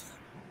out of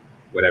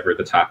whatever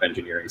the top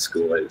engineering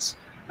school is.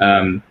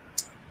 And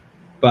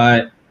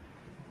that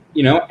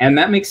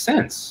makes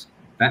sense.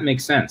 That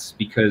makes sense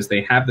because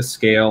they have the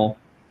scale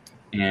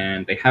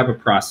and they have a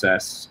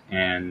process,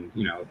 and,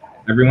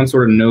 everyone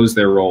sort of knows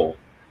their role.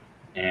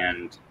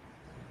 And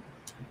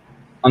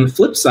on the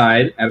flip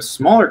side, at a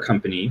smaller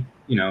company,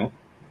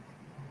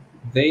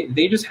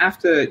 they just have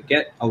to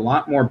get a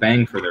lot more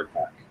bang for their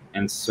buck.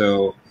 And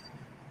so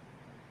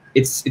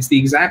it's the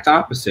exact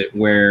opposite,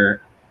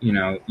 where you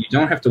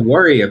don't have to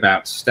worry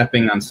about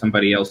stepping on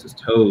somebody else's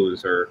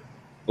toes or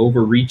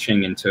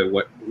overreaching into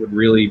what would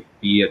really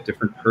be a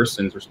different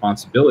person's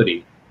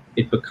responsibility.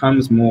 It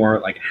becomes more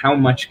like, how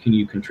much can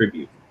you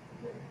contribute,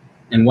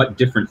 and what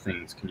different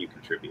things can you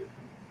contribute,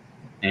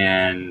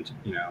 and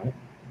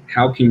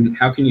how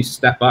can you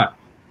step up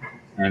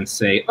and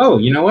say, oh,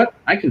 you know what,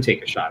 I can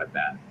take a shot at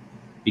that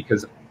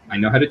because I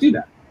know how to do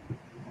that.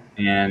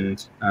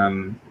 And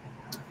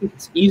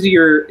it's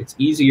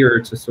easier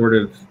to sort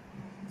of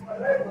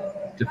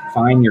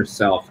define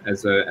yourself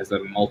as a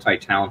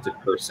multi-talented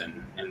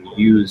person and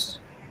use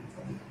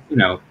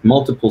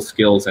multiple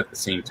skills at the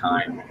same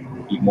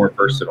time, be more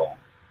versatile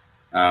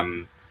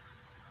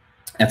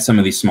at some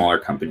of these smaller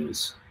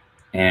companies.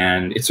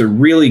 And it's a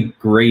really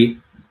great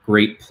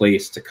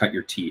place to cut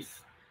your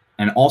teeth.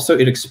 And also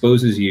it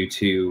exposes you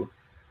to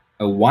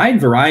a wide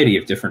variety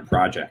of different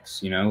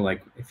projects.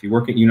 Like if you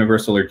work at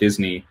Universal or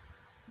Disney,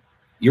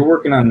 you're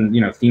working on,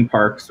 theme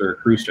parks or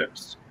cruise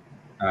ships,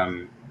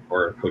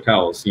 or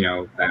hotels,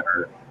 that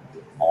are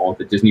all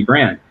the Disney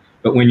brand.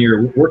 But when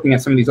you're working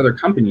at some of these other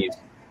companies,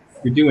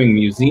 you're doing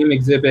museum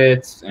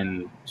exhibits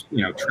and,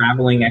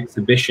 traveling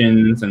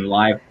exhibitions and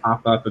live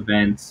pop-up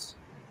events.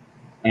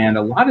 And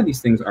a lot of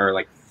these things are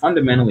like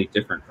fundamentally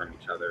different from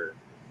each other.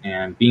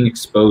 And being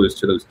exposed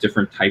to those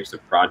different types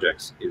of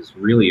projects is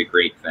really a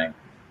great thing.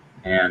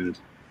 And,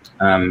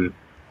 there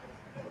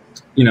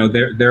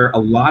are a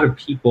lot of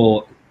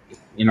people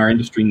in our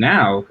industry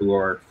now who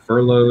are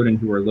furloughed and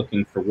who are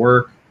looking for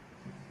work.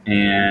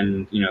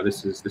 And,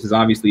 this is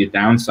obviously a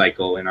down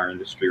cycle in our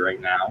industry right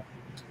now.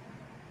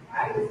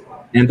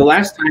 And the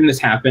last time this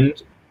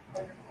happened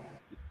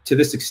to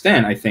this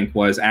extent, I think,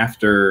 was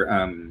after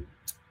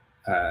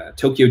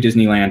Tokyo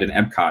Disneyland and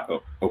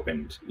Epcot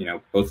opened.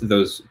 Both of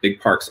those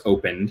big parks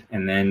opened,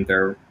 and then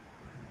there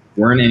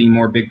weren't any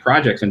more big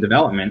projects in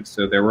development,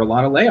 so there were a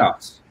lot of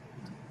layoffs.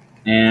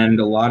 And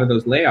a lot of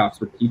those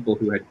layoffs were people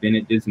who had been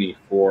at Disney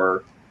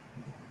for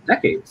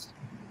decades.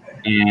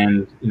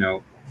 And,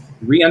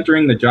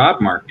 re-entering the job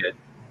market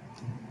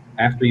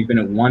after you've been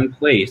at one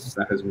place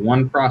that has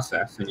one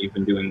process and you've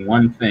been doing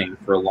one thing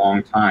for a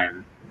long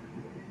time,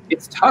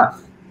 it's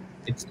tough.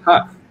 It's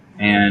tough.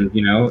 And,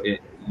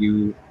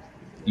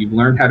 you've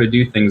learned how to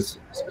do things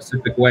a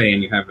specific way,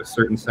 and you have a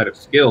certain set of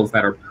skills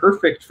that are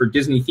perfect for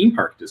Disney theme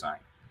park design.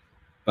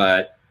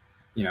 But,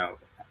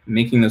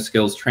 making those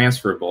skills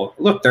transferable,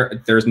 look,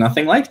 there's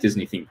nothing like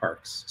Disney theme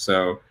parks.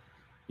 So,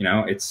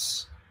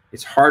 it's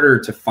harder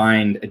to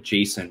find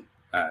adjacent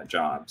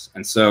jobs.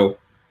 And so,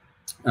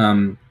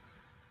 I'm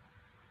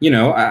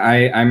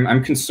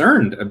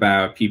concerned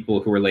about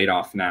people who are laid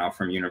off now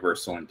from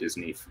Universal and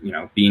Disney,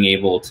 being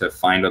able to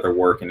find other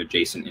work in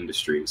adjacent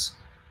industries.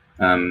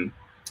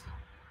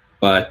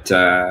 But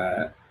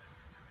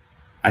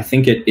I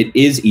think it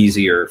is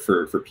easier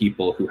for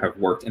people who have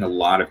worked in a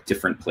lot of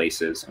different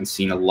places and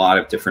seen a lot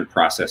of different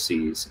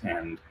processes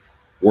and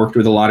worked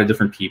with a lot of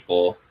different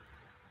people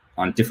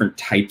on different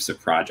types of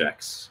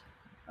projects.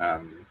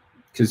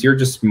 Because you're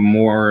just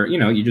more,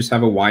 you just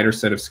have a wider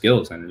set of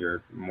skills and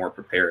you're more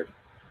prepared.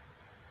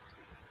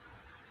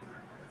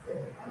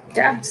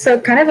 Yeah, so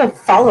kind of a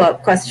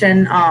follow-up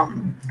question.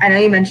 I know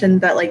you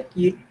mentioned that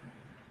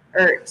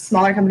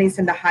smaller companies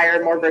tend to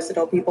hire more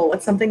versatile people.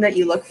 What's something that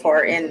you look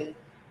for in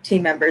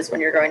team members when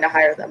you're going to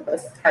hire them,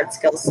 both hard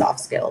skills, soft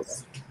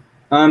skills?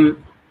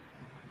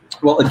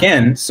 Well,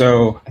 again,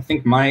 so I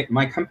think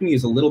my company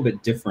is a little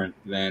bit different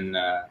than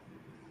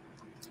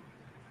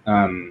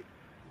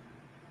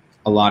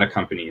a lot of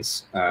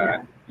companies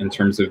in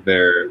terms of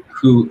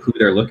who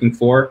they're looking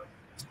for.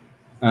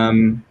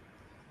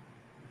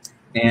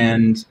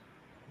 And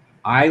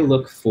I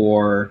look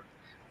for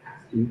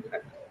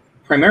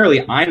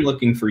primarily I'm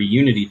looking for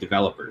Unity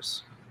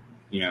developers,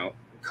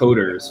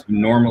 coders who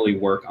normally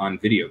work on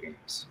video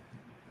games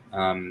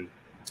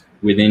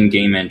within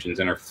game engines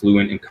and are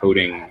fluent in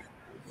coding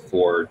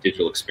for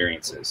digital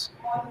experiences.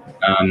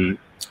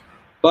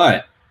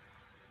 But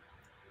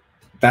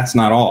that's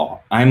not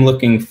all. I'm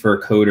looking for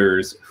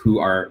coders who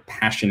are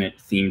passionate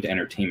themed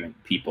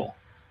entertainment people.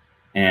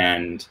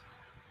 And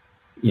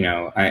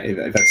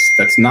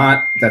that's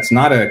not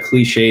a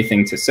cliche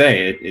thing to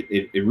say.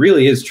 It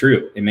really is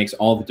true. It makes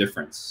all the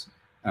difference.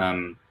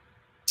 One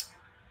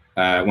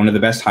of the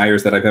best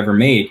hires that I've ever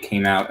made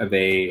came out of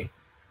a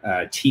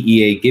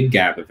TEA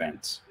GibGab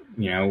event.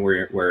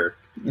 Where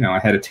I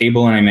had a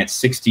table and I met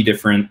 60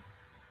 different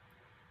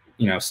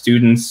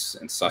students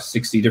and saw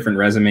 60 different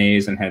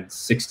resumes and had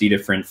 60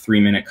 different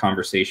 3-minute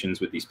conversations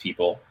with these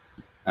people.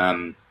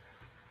 And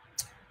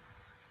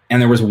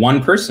there was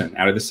one person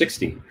out of the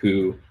 60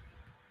 who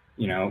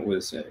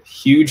was a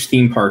huge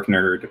theme park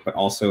nerd, but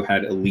also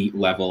had elite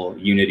level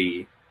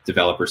Unity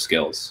developer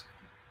skills.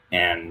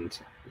 And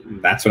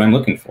that's what I'm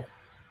looking for.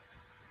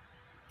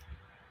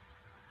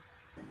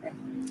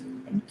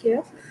 Thank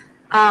you.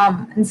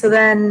 And so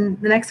then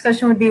the next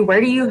question would be,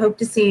 where do you hope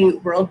to see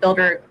World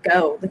Builder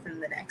go within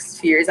the next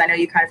few years? I know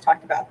you kind of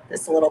talked about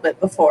this a little bit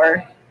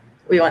before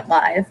we went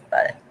live,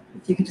 but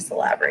if you could just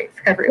elaborate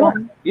for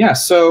everyone. Yeah,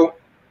 so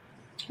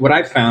what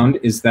I've found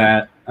is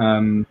that,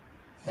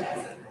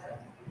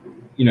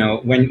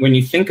 when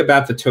you think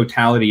about the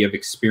totality of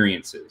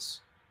experiences,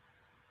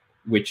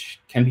 which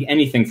can be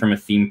anything from a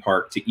theme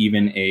park to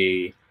even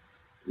a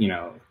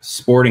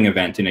sporting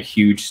event in a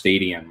huge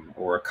stadium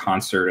or a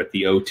concert at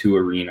the O2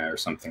 Arena or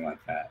something like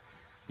that.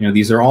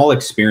 These are all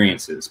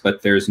experiences,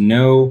 but there's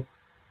no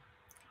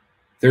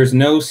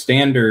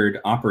standard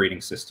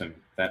operating system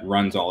that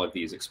runs all of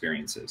these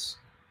experiences.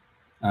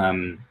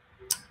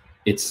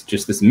 It's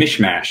just this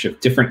mishmash of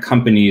different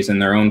companies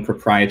and their own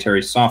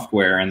proprietary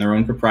software and their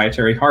own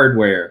proprietary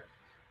hardware,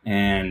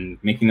 and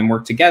making them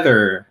work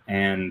together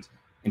and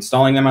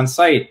installing them on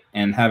site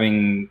and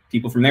having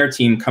people from their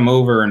team come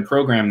over and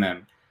program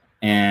them.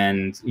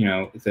 And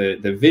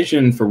the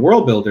vision for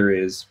World Builder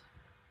is,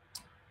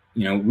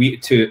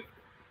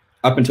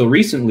 up until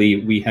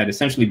recently, we had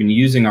essentially been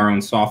using our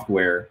own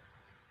software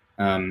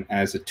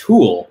as a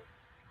tool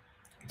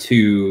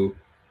to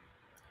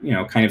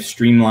kind of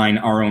streamline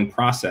our own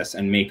process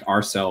and make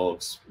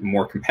ourselves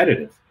more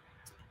competitive.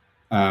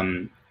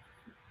 But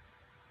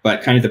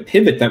kind of the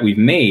pivot that we've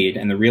made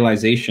and the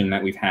realization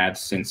that we've had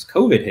since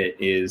COVID hit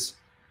is,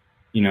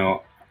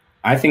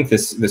 I think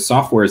this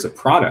software is a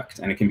product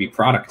and it can be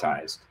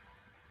productized.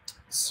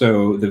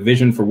 So the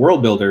vision for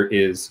World Builder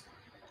is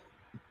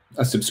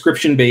a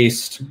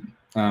subscription-based,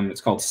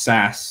 it's called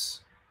SaaS,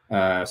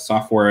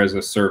 software as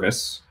a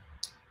service.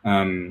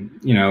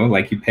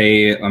 Like you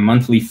pay a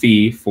monthly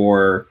fee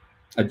for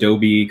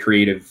Adobe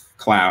Creative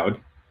Cloud.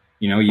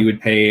 You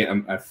would pay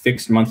a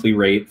fixed monthly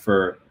rate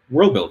for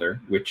World Builder,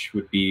 which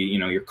would be,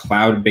 your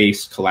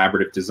cloud-based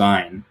collaborative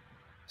design.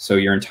 So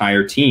your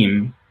entire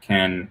team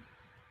can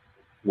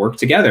work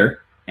together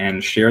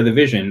and share the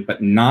vision,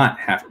 but not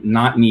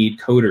need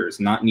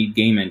coders, not need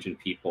game engine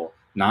people,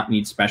 not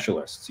need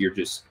specialists.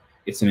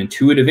 It's an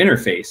intuitive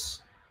interface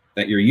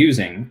that you're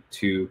using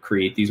to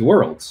create these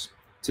worlds,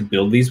 to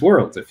build these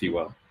worlds, if you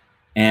will.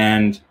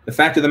 And the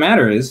fact of the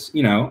matter is,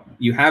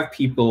 you have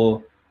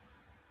people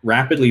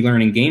rapidly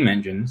learning game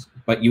engines,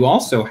 but you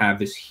also have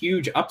this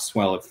huge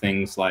upswell of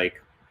things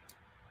like,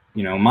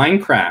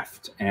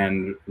 Minecraft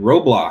and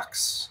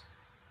Roblox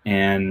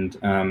and,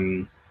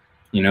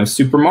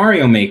 Super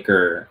Mario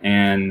Maker,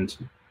 and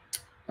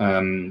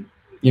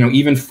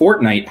even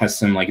Fortnite has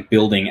some like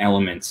building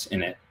elements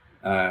in it,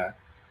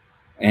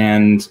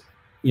 and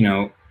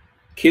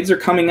kids are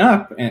coming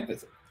up, and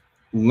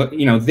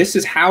this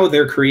is how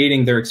they're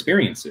creating their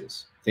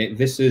experiences.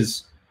 This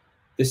is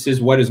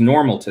what is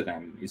normal to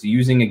them, is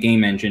using a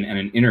game engine and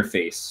an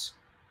interface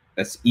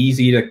that's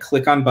easy to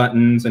click on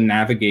buttons and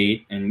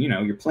navigate, and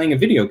you're playing a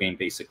video game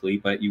basically,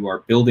 but you are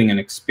building an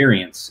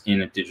experience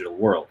in a digital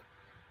world.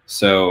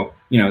 So,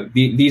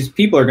 these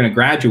people are going to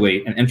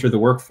graduate and enter the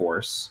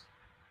workforce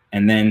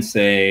and then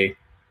say,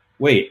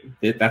 wait,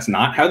 that's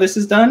not how this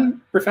is done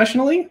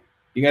professionally?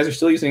 You guys are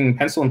still using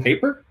pencil and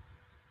paper?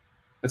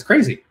 That's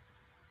crazy.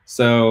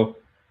 So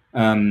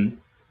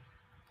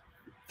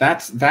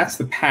that's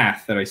the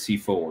path that I see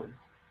forward,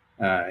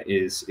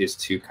 is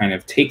to kind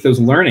of take those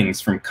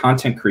learnings from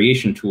content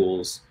creation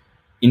tools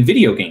in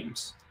video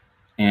games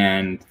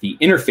and the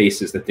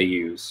interfaces that they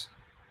use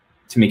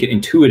to make it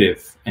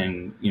intuitive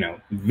and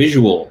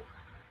visual,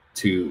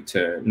 to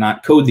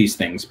not code these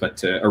things, but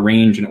to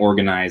arrange and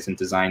organize and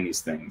design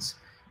these things,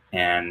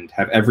 and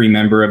have every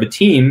member of a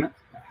team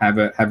have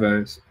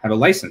a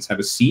license, have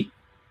a seat,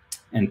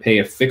 and pay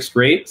a fixed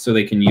rate so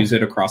they can use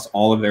it across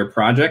all of their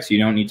projects. You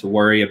don't need to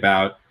worry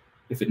about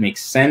if it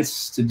makes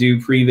sense to do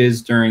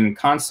previs during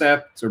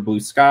concept or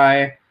blue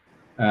sky.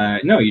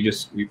 No, you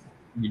just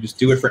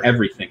do it for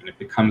everything, and it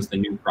becomes the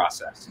new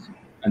process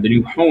and the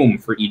new home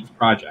for each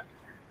project.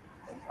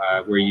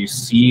 Where you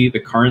see the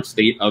current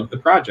state of the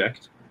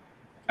project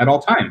at all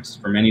times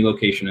from any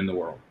location in the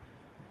world.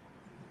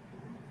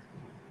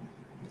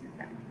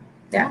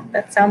 Yeah,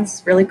 that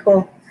sounds really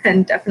cool,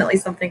 and definitely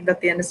something that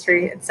the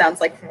industry, it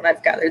sounds like from what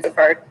I've gathered so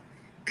far,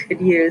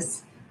 could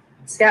use.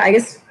 So yeah, I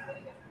guess,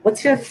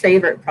 what's your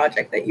favorite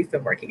project that you've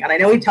been working on? I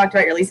know we talked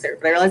about your least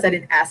favorite, but I realized I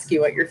didn't ask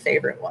you what your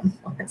favorite one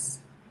was.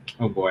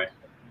 Oh boy.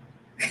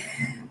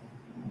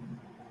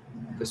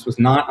 This was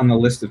not on the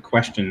list of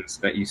questions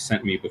that you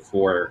sent me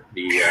before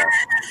the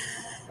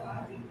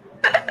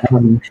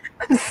I'm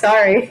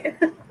sorry.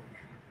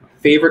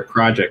 favorite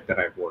project that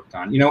I've worked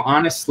on. You know,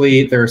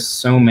 honestly, there's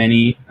so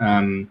many.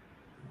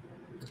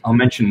 I'll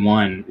mention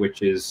one,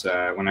 which is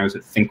when I was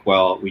at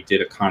Thinkwell, we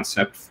did a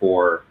concept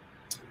for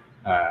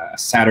a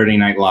Saturday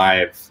Night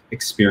Live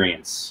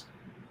experience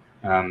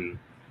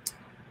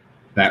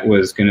that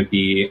was going to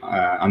be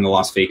on the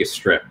Las Vegas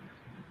Strip.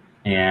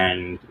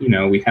 And, you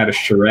know, we had a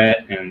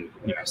charrette, and,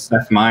 you know,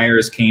 Seth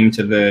Meyers came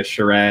to the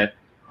charrette,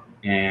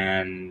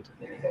 and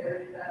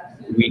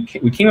we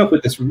came up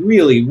with this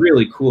really,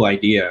 really cool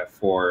idea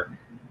for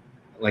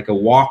like a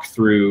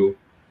walkthrough,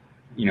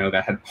 you know,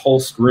 that had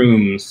pulsed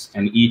rooms,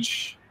 and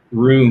each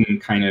room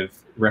kind of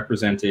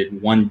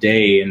represented one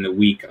day in the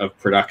week of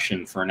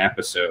production for an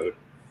episode.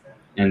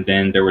 And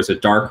then there was a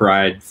dark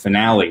ride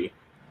finale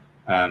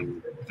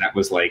that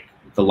was like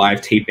the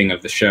live taping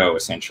of the show,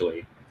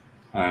 essentially.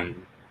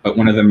 But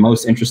one of the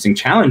most interesting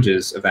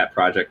challenges of that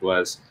project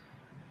was,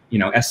 you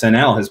know,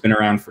 SNL has been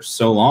around for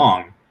so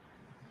long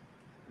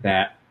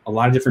that a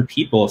lot of different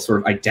people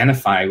sort of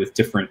identify with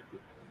different,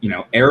 you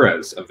know,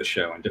 eras of the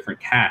show and different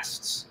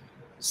casts.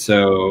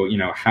 So, you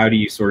know, how do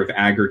you sort of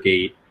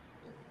aggregate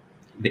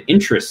the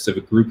interests of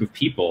a group of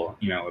people,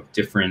 you know, of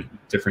different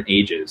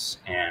ages,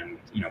 and,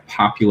 you know,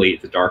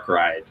 populate the dark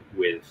ride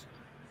with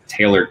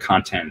tailored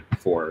content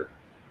for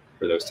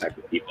those type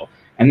of people.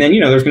 And then,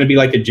 you know, there's going to be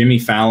like a Jimmy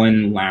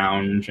Fallon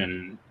lounge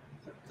and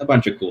a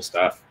bunch of cool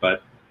stuff,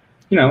 but,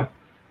 you know, a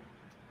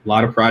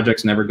lot of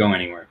projects never go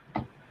anywhere.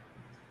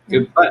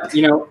 But,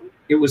 you know,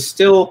 it was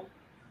still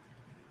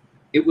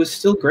great. It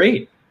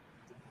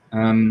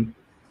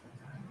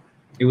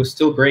was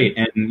still great.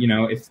 And, you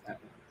know, if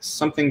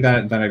something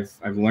that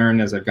I've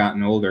learned as I've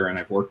gotten older and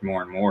I've worked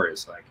more and more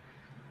is, like,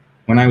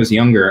 when I was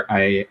younger,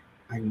 I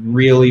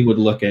really would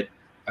look at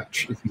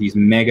these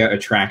mega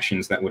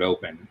attractions that would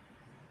open,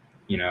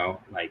 you know,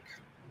 like,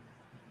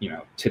 you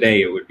know,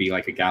 today it would be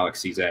like a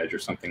Galaxy's Edge or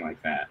something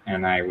like that.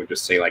 And I would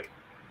just say, like,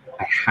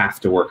 I have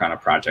to work on a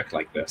project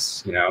like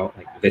this, you know,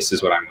 like, this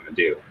is what I'm going to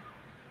do.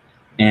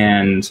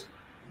 And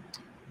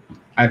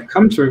I've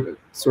come to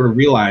sort of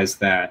realize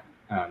that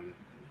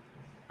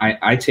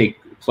I take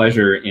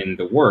pleasure in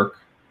the work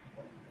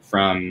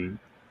from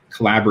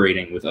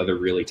collaborating with other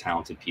really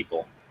talented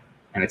people.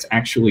 And it's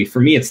actually, for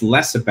me, it's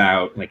less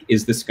about, like,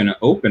 is this going to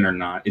open or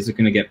not? Is it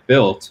going to get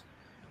built?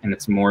 And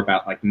it's more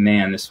about, like,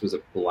 man, this was a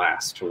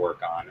blast to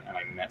work on. And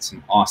I met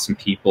some awesome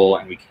people,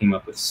 and we came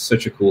up with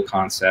such a cool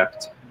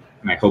concept.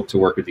 And I hope to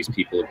work with these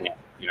people again,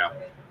 you know?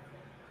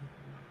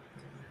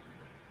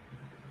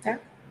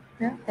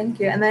 Yeah, thank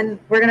you. And then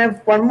we're going to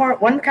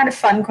have one kind of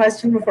fun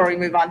question before we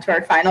move on to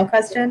our final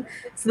question.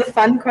 So the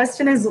fun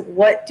question is,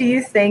 what do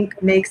you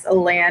think makes a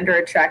land or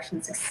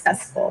attraction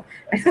successful?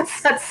 I know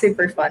that's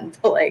super fun,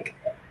 but, like,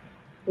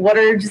 what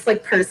are just,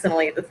 like,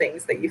 personally the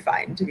things that you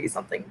find to be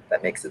something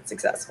that makes it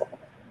successful?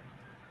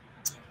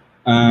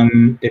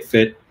 If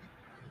it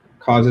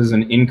causes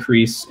an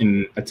increase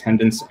in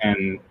attendance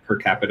and per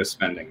capita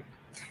spending,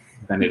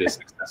 then it is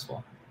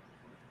successful.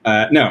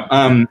 No,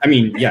 I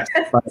mean, yes.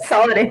 But,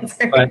 solid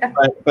answer.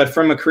 But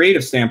from a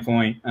creative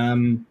standpoint,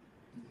 I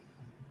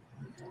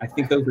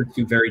think those are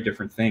two very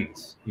different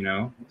things. You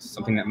know,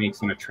 something that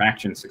makes an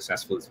attraction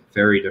successful is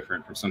very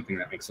different from something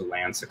that makes a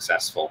land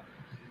successful.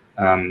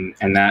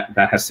 And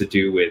that has to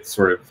do with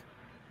sort of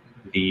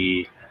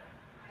the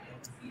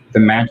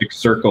magic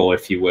circle,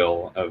 if you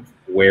will, of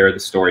where the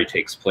story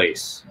takes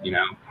place. You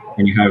know,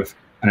 when you have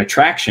an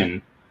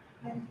attraction,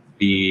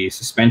 the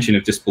suspension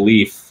of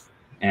disbelief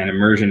and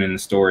immersion in the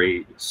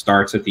story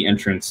starts at the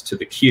entrance to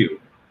the queue.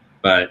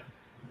 But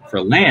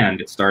for land,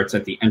 it starts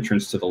at the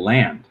entrance to the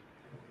land.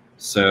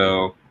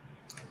 So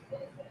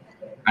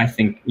I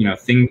think, you know,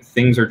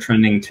 things are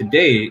trending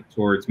today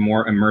towards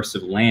more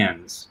immersive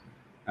lands.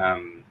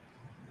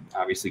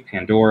 Obviously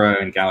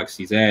Pandora and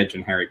Galaxy's Edge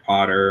and Harry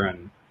Potter.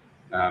 And,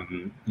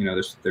 you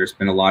know, there's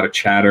been a lot of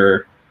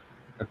chatter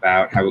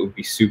about how it would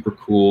be super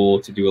cool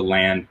to do a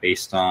land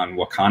based on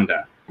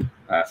Wakanda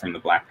from the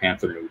Black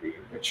Panther movie,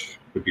 which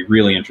would be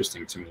really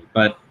interesting to me.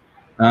 But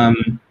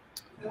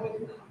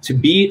to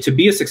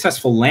be a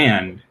successful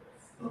land,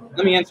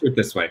 let me answer it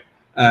this way.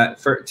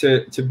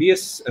 To be a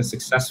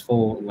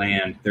successful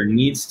land, there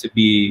needs to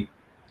be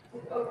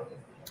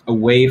a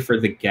way for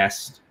the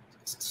guest,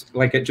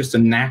 like just a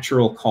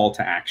natural call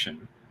to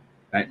action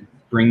that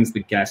brings the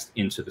guest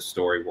into the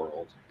story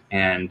world.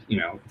 And, you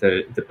know,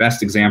 the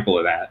best example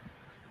of that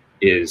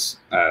is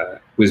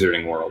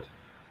Wizarding World,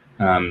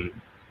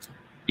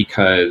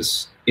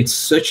 because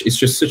it's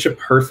just such a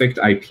perfect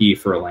IP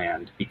for a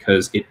land,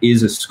 because it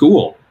is a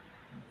school.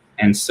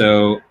 And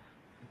so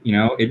you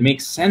know, it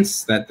makes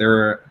sense that there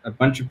are a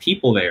bunch of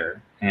people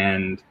there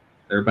and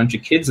there are a bunch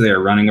of kids there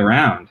running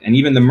around. And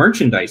even the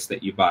merchandise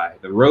that you buy,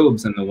 the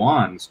robes and the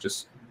wands,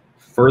 just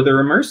further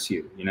immerse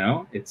you, you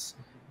know? It's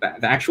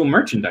the actual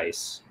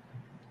merchandise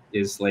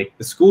is like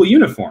the school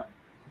uniform.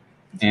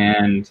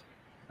 And,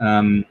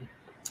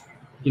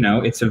 you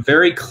know, it's a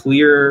very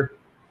clear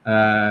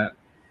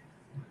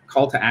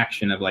call to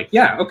action of like,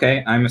 yeah,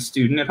 okay, I'm a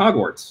student at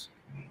Hogwarts.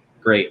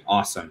 Great,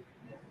 awesome.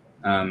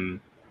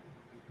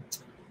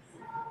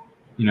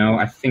 You know,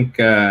 I think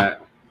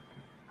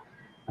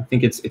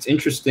it's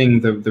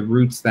interesting the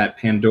routes that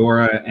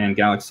Pandora and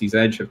Galaxy's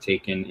Edge have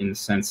taken, in the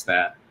sense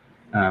that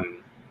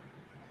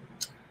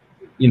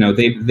you know,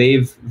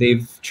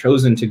 they've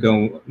chosen to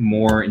go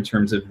more in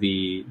terms of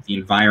the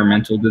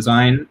environmental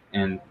design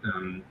and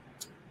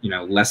you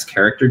know, less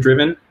character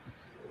driven.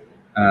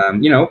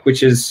 You know,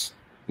 which is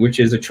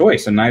a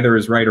choice, and neither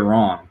is right or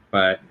wrong.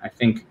 But I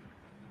think,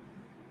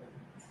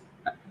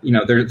 you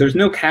know, there's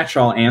no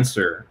catch-all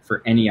answer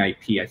for any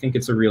IP. I think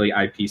it's a really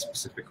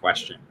IP-specific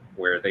question,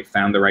 where they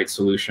found the right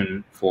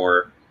solution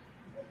for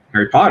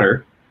Harry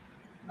Potter.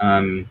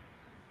 And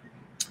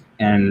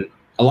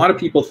a lot of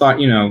people thought,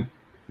 you know,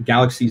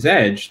 Galaxy's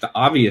Edge, the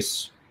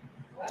obvious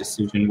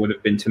decision would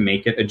have been to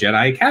make it a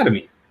Jedi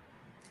Academy,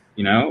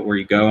 you know, where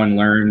you go and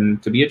learn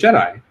to be a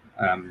Jedi.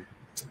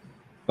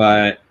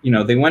 But, you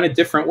know, they went a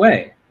different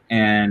way.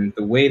 And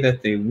the way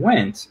that they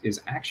went is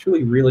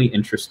actually really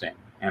interesting.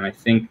 And I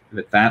think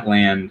that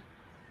land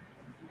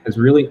has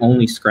really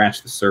only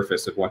scratched the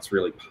surface of what's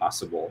really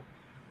possible.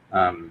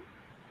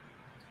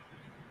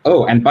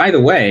 Oh, and by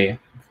the way,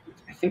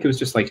 I think it was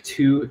just like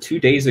two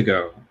days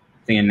ago,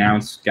 they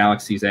announced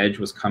Galaxy's Edge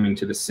was coming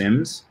to The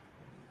Sims.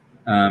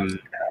 And,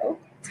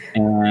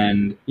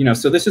 you know,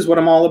 so this is what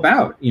I'm all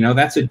about. You know,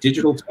 that's a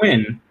digital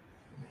twin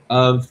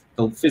of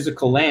the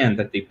physical land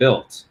that they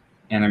built.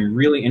 And I'm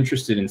really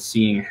interested in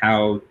seeing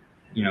how,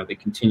 you know, they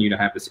continue to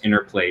have this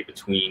interplay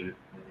between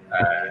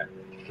the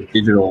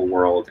digital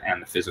world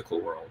and the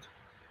physical world.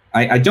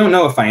 I don't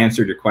know if I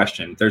answered your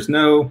question. There's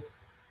no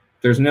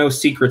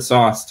secret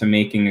sauce to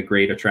making a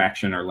great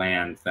attraction or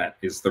land that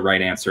is the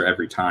right answer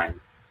every time.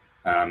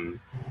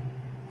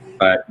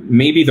 But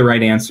maybe the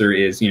right answer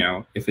is, you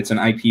know, if it's an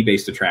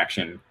IP-based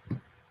attraction,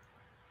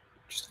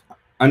 just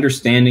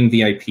understanding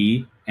the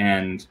IP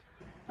and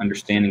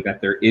understanding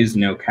that there is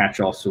no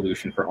catch-all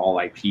solution for all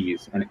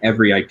IPs, and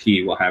every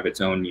IP will have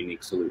its own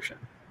unique solution.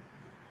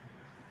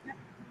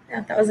 Yeah,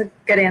 that was a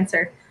good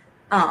answer.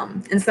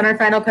 And so our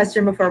final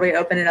question before we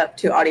open it up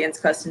to audience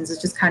questions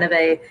is just kind of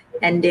a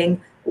ending.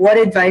 What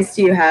advice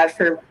do you have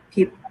for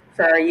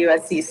our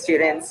USC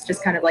students,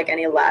 just kind of like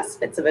any last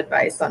bits of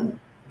advice on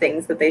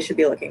things that they should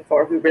be looking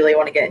for who really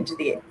want to get into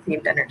the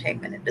themed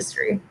entertainment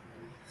industry?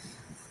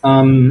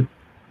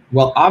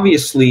 Well,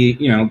 obviously,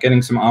 you know,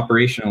 getting some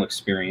operational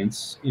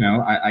experience, you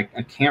know, I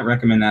can't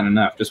recommend that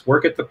enough. Just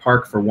work at the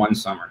park for one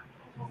summer.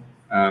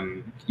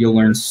 You'll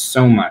learn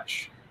so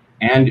much.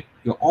 And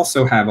you'll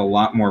also have a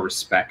lot more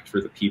respect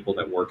for the people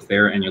that work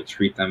there, and you'll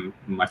treat them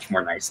much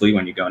more nicely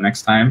when you go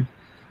next time.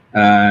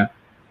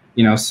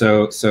 You know,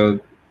 so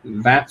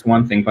that's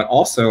one thing. But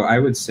also, I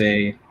would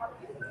say,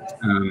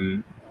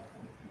 you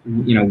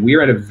know,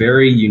 we're at a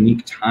very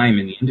unique time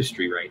in the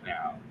industry right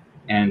now.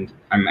 And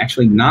I'm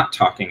actually not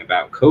talking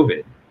about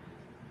COVID.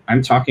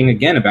 I'm talking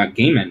again about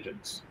game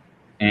engines.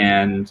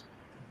 And,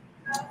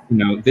 you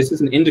know, this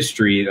is an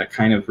industry that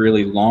kind of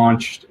really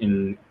launched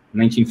in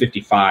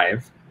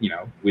 1955, you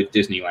know, with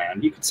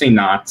Disneyland. You could say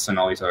knots and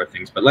all these other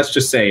things, but let's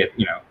just say it,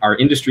 you know, our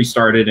industry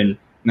started in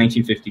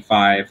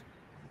 1955,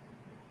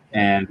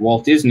 and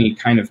Walt Disney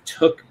kind of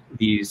took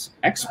these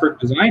expert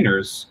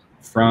designers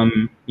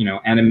from, you know,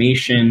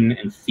 animation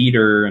and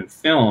theater and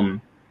film,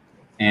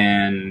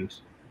 and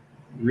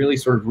really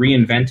sort of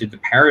reinvented the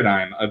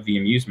paradigm of the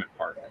amusement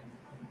park.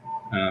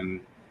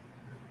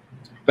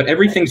 But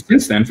everything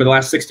since then, for the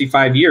last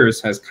 65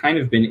 years, has kind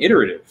of been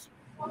iterative.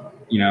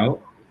 You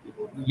know,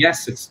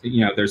 yes, it's,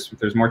 you know,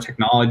 there's more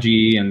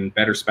technology and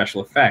better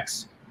special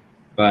effects,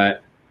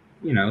 but,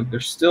 you know,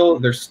 there's still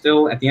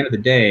at the end of the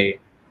day,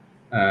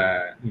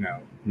 you know,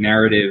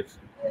 narrative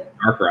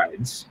dark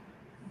rides,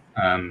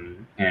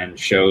 and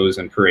shows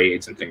and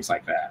parades and things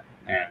like that.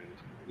 And,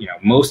 you know,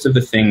 most of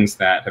the things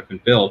that have been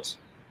built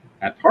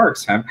at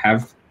parks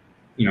have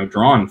you know,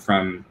 drawn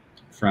from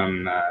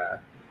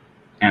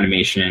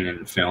animation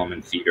and film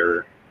and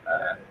theater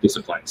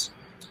disciplines.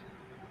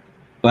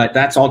 But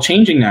that's all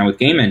changing now with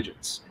game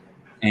engines,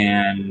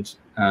 and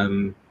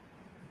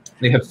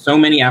they have so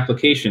many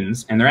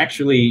applications, and they're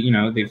actually, you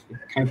know, they've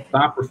kind of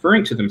stopped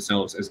referring to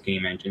themselves as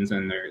game engines,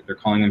 and they're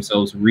calling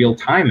themselves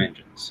real-time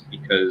engines,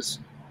 because,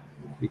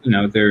 you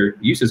know, their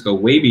uses go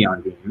way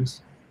beyond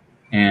games.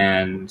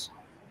 And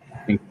I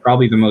think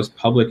probably the most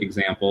public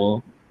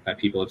example that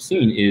people have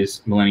seen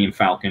is Millennium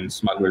Falcon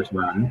Smuggler's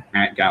Run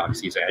at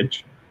Galaxy's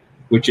Edge,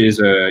 which is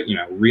a, you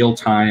know,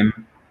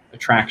 real-time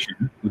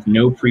attraction with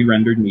no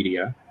pre-rendered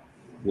media,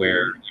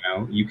 where, you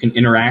know, you can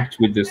interact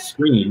with the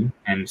screen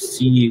and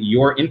see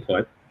your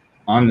input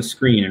on the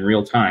screen in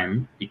real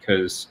time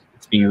because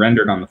it's being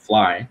rendered on the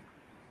fly.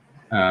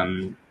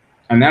 And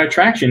that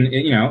attraction,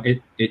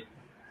 it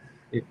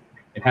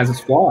has its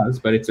flaws,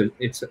 but it's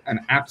an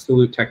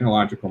absolute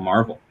technological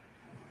marvel,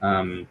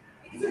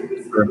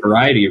 for a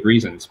variety of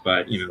reasons.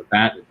 But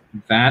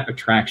that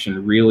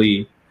attraction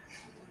really,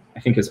 I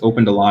think, has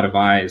opened a lot of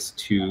eyes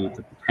to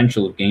the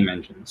potential of game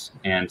engines.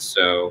 And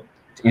so,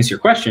 to answer your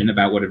question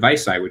about what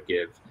advice I would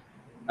give,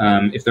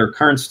 if there are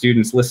current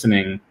students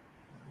listening,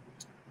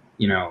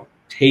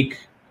 take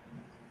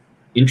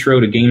Intro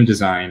to Game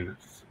Design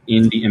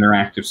in the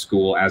interactive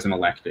school as an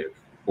elective,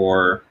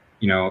 or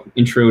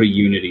Intro to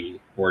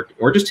Unity,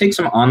 or just take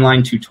some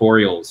online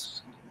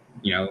tutorials,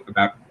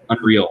 about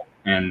Unreal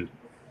and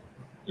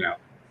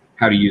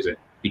how to use it,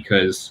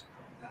 because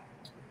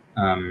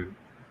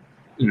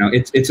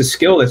it's a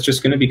skill that's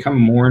just going to become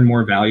more and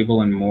more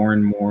valuable and more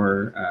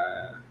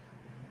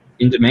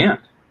in demand.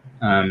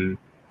 I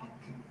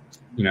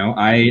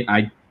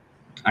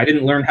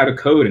didn't learn how to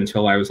code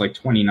until I was like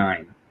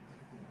 29,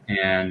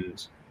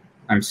 and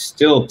I'm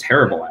still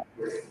terrible at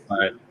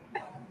it.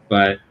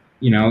 But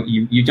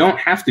you don't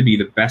have to be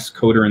the best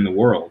coder in the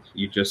world.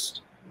 You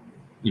just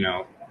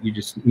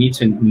need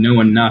to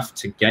know enough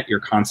to get your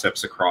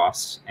concepts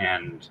across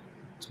and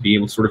to be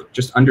able to sort of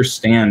just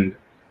understand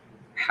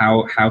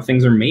how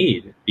things are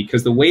made,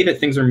 because the way that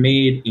things are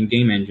made in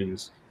game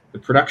engines, the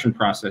production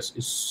process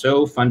is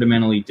so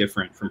fundamentally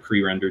different from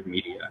pre-rendered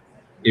media.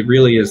 It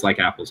really is like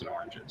apples and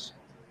oranges.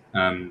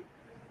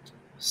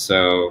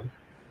 So,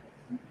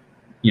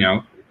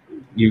 you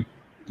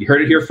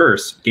heard it here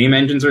first. Game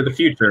engines are the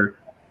future.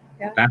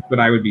 Yeah. That's what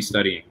I would be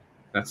studying.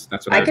 That's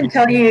what I can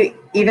tell you,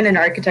 even in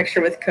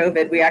architecture with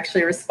COVID, we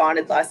actually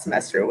responded last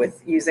semester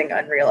with using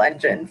Unreal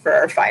Engine for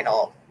our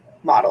final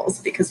models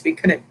because we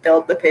couldn't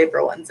build the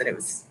paper ones, and it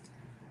was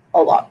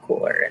a lot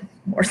cooler and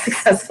more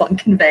successful in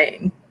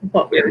conveying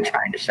what we were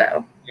trying to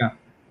show. Yeah.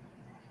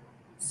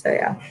 So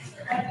yeah,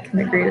 I can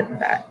agree with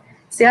that.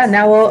 So yeah,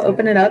 now we'll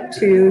open it up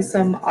to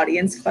some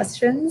audience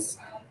questions.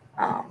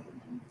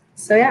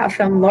 So yeah,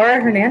 from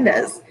Laura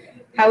Hernandez,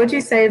 how would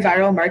you say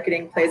viral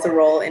marketing plays a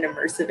role in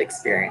immersive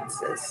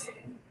experiences?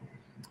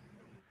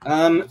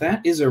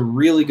 That is a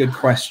really good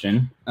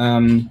question.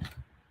 And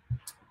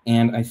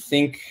I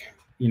think,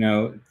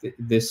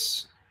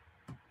 this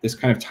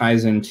kind of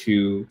ties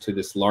into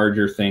this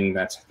larger thing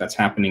that's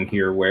happening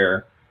here,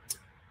 where,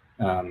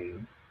 the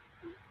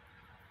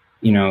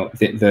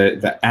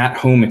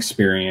at-home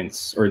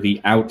experience or the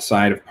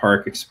outside of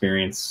park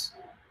experience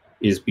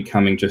is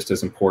becoming just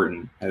as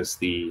important as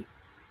the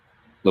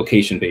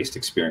location-based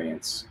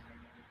experience,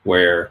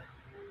 where,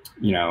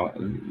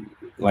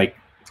 like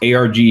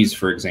ARGs,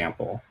 for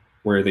example,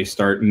 where they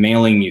start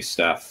mailing you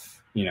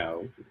stuff,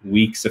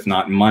 weeks, if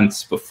not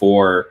months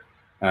before,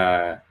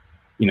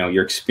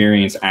 your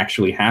experience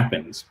actually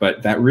happens.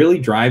 But that really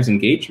drives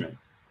engagement.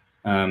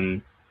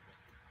 There's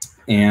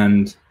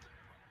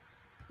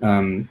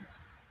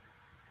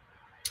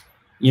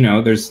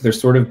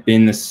sort of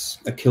been this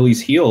Achilles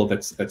heel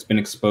that's been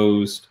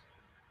exposed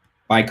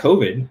by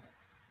COVID,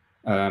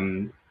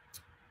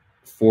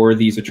 for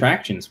these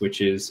attractions,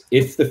 which is,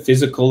 if the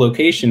physical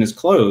location is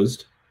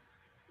closed,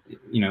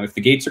 if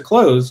the gates are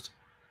closed,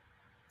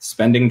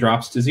 spending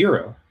drops to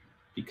zero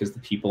because the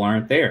people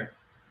aren't there.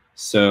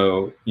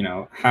 So,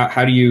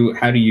 how do you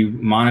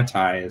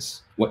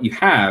monetize what you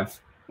have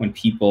when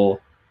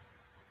people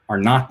are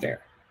not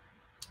there?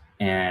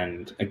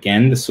 And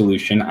again, the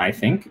solution, I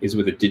think, is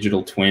with a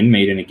digital twin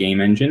made in a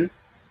game engine.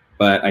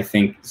 But I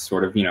think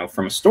sort of,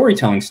 from a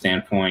storytelling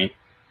standpoint,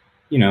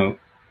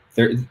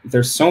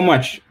 there's so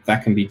much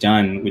that can be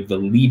done with the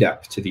lead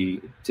up to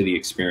the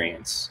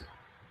experience,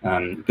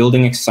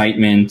 building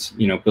excitement,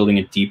 building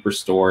a deeper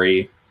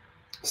story,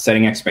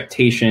 setting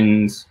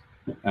expectations.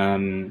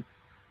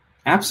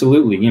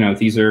 Absolutely,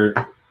 these are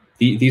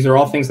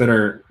all things that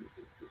are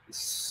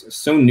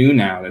so new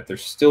now that they're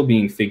still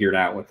being figured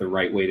out what the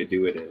right way to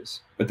do it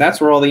is. But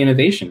that's where all the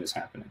innovation is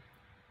happening.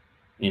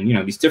 And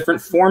these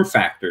different form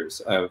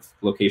factors of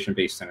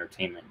location-based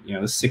entertainment.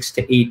 The 6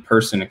 to 8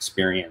 person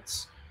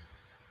experience.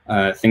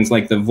 Things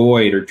like the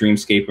Void or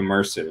Dreamscape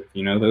Immersive,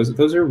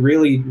 those are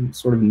really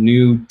sort of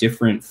new,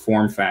 different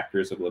form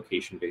factors of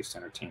location-based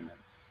entertainment.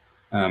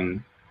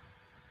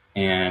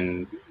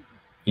 And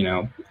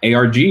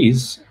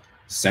ARGs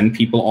send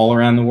people all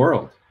around the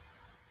world.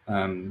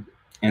 And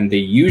they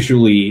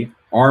usually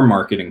are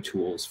marketing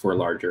tools for a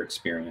larger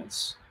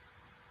experience.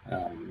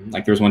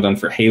 Like there's one done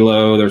for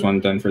Halo, there's one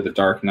done for The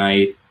Dark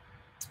Knight,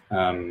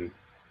 there's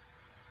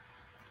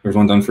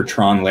one done for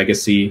Tron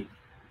Legacy,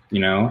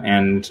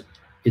 and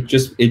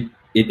it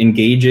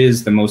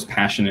engages the most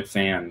passionate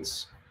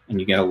fans, and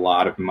you get a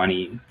lot of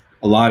money,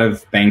 a lot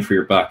of bang for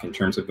your buck in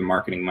terms of the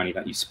marketing money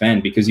that you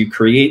spend, because you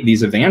create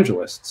these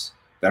evangelists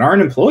that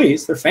aren't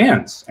employees, they're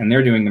fans, and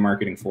they're doing the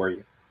marketing for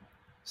you.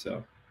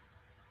 So.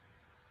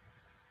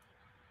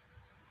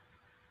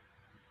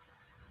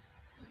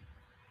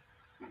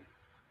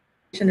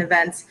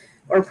 Events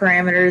or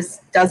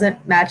parameters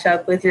doesn't match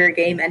up with your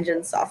game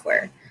engine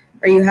software?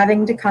 Are you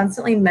having to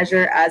constantly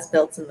measure as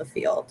built in the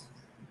field?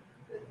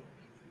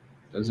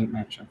 Doesn't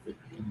match up with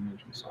game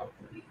engine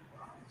software.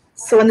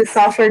 So when the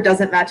software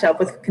doesn't match up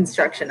with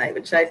construction,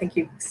 which I think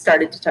you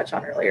started to touch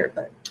on earlier,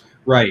 but.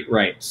 Right.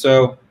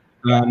 So,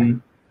 so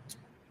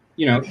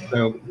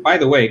by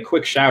the way,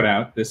 quick shout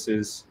out. This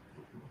is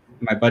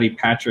my buddy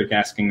Patrick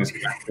asking this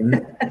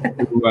question,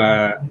 who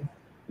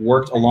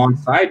worked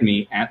alongside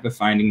me at the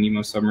Finding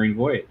Nemo submarine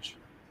voyage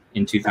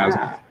in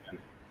 2007,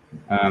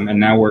 and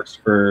now works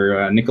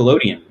for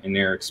Nickelodeon in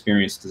their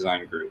experience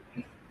design group.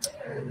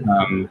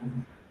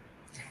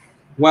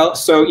 Well,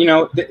 so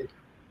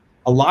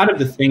a lot of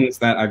the things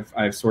that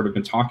I've sort of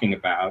been talking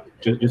about,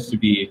 just to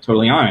be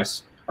totally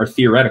honest, are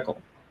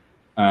theoretical.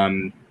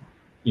 And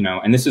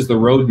this is the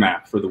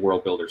roadmap for the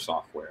World Builder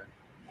software.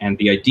 And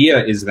the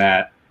idea is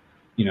that,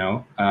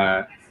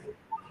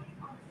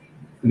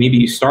 maybe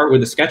you start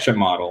with a SketchUp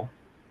model,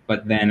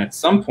 but then at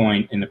some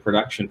point in the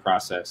production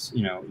process,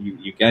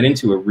 you get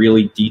into a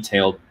really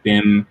detailed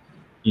BIM,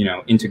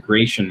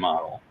 integration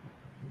model.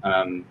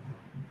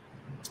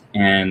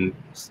 And,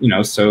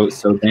 so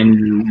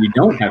then you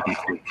don't have these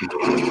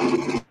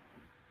things.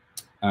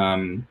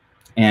 And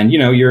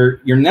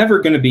you're never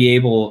going to be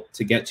able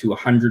to get to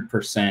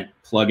 100%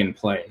 plug and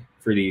play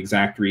for the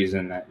exact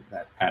reason that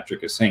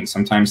Patrick is saying.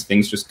 Sometimes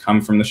things just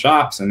come from the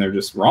shops and they're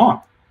just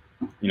wrong,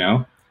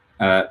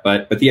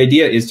 but the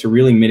idea is to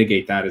really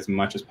mitigate that as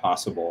much as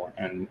possible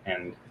and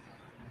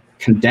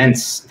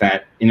condense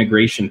that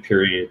integration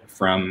period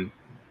from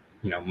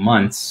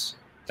months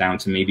down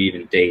to maybe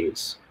even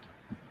days.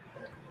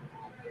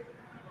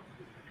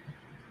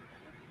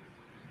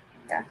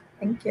 Yeah,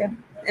 thank you.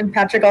 And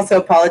Patrick also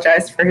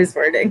apologized for his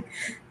wording.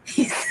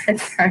 He said,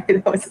 sorry,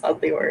 that was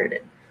oddly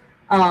worded.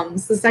 So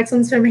this next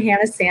one's from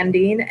Hannah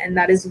Sandine, and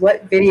that is,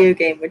 what video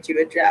game would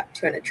you adapt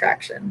to an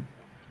attraction,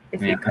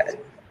 if you could?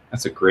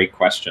 That's a great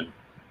question.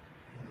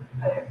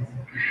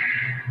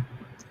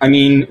 I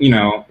mean,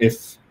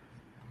 if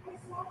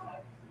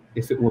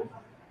it were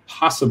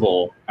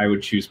possible, I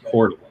would choose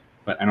Portal,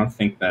 but I don't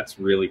think that's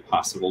really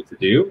possible to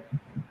do.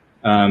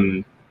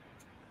 I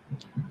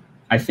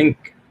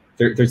think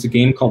there's a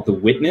game called The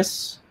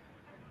Witness.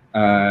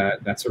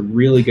 That's a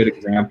really good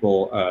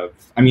example of.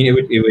 I mean,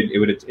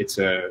 it's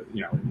a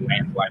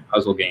landslide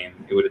puzzle game.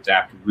 It would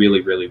adapt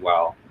really, really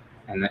well,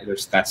 and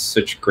that's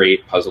such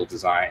great puzzle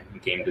design and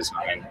game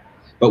design.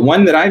 But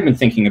one that I've been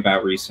thinking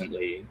about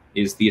recently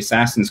is the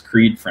Assassin's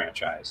Creed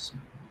franchise,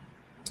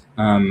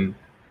 and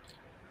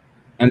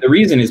the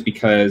reason is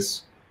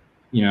because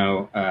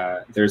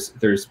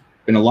there's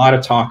been a lot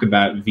of talk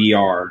about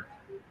VR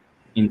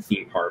in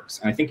theme parks,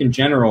 and I think in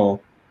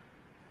general,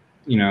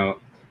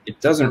 it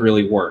doesn't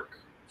really work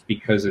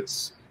because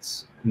it's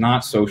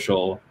not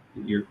social.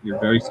 You're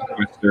very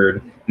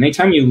sequestered. And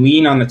anytime you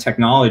lean on the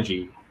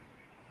technology,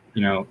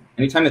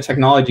 anytime the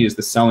technology is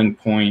the selling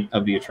point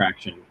of the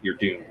attraction, you're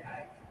doomed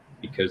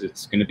because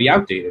it's going to be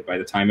outdated by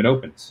the time it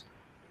opens.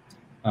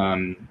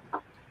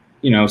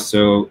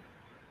 So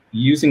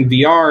using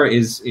VR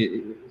is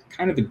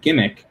kind of a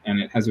gimmick, and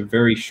it has a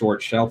very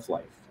short shelf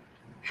life.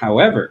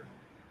 However,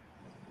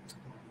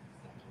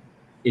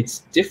 it's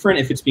different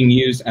if it's being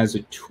used as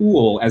a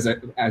tool,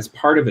 as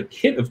part of a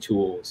kit of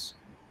tools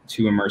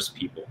to immerse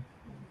people.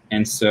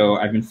 And so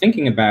I've been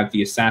thinking about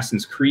the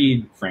Assassin's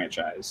Creed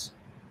franchise,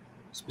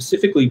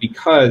 specifically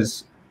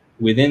because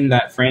within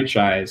that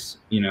franchise,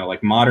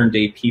 like modern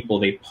day people,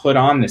 they put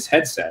on this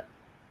headset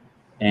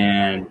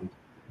and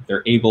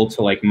they're able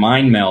to like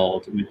mind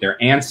meld with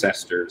their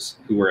ancestors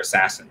who were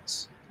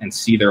assassins and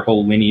see their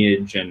whole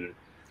lineage and,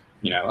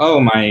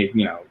 oh, my,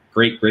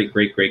 great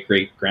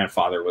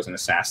grandfather was an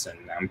assassin.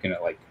 I'm going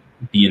to like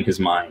be in his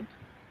mind.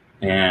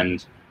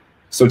 And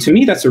so to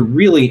me, that's a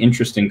really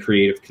interesting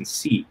creative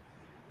conceit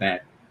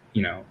that,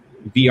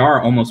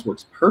 VR almost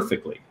works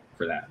perfectly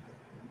for that.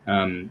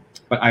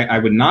 But I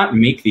would not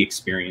make the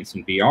experience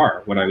in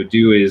VR. What I would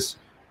do is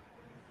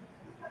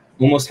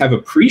almost have a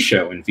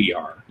pre-show in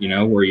VR,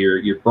 where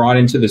you're brought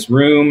into this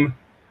room,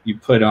 you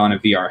put on a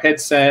VR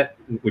headset,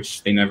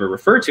 which they never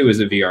refer to as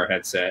a VR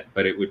headset,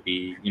 but it would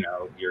be,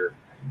 your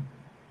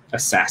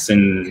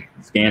assassin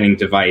scanning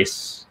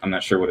device. I'm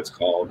not sure what it's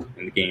called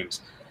in the games.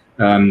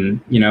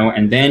 And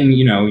then,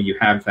 you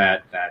have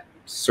that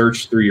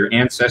search through your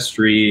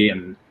ancestry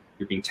and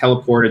you're being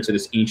teleported to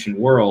this ancient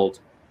world.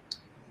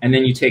 And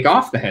then you take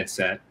off the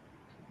headset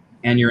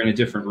and you're in a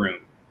different room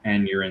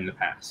and you're in the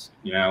past.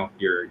 You're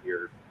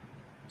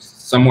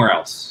somewhere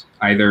else,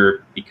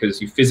 either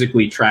because you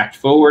physically tracked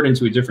forward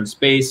into a different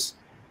space,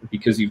 or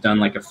because you've done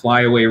like a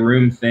flyaway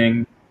room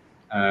thing,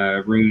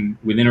 room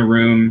within a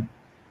room.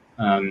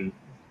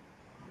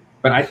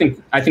 But I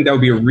think that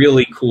would be a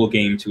really cool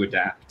game to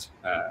adapt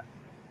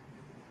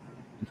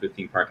into a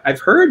theme park. I've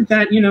heard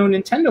that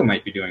Nintendo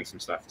might be doing some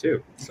stuff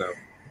too, so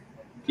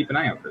keep an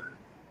eye out for that.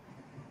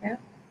 Yeah.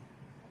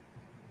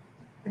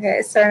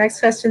 Okay, so our next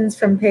question is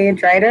from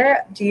Paige Ryder.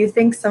 Do you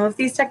think some of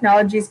these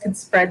technologies could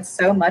spread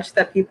so much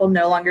that people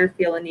no longer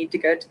feel a need to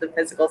go to the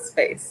physical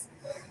space?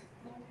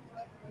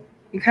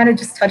 You kind of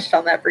just touched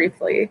on that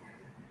briefly.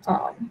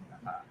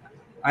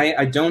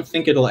 I don't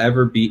think it'll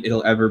ever be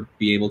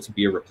able to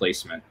be a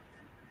replacement,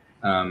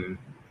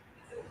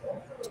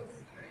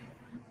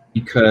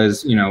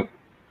 because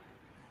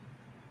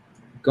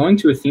going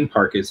to a theme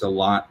park is a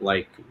lot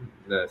like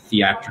the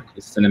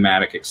theatrical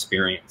cinematic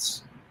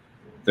experience.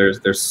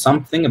 There's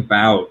something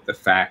about the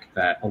fact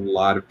that a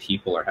lot of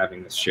people are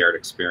having this shared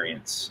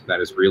experience that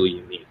is really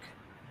unique.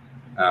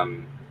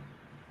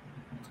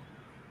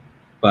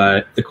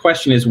 But the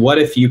question is, what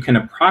if you can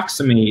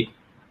approximate,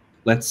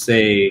 let's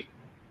say,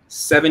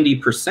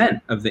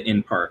 70% of the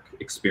in-park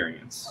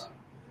experience,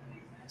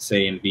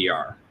 say in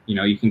VR? You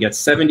know, you can get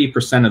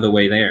 70% of the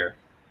way there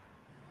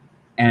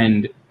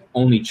and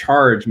only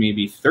charge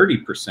maybe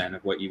 30%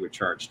 of what you would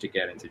charge to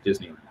get into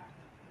Disneyland.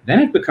 Then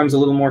it becomes a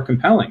little more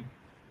compelling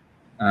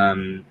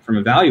from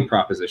a value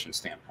proposition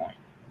standpoint.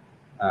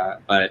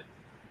 But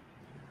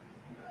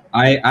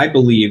I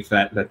believe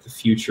that the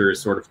future is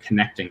sort of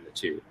connecting the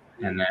two,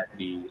 and that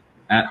the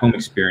at-home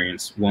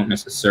experience won't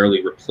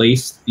necessarily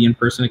replace the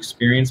in-person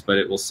experience, but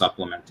it will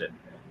supplement it.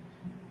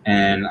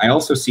 And I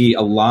also see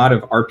a lot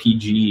of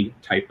RPG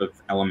type of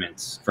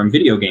elements from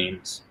video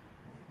games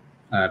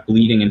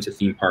bleeding into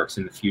theme parks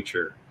in the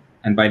future.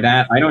 And by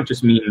that, I don't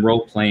just mean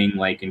role-playing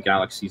like in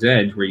Galaxy's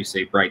Edge, where you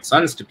say bright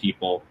suns to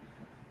people.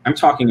 I'm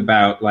talking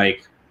about,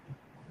 like,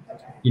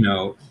 you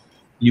know,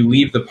 you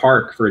leave the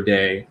park for a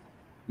day,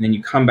 and then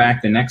you come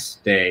back the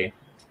next day,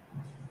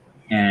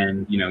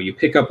 and, you know, you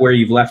pick up where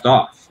you've left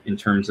off in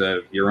terms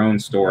of your own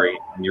story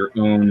and your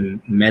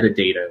own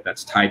metadata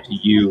that's tied to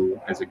you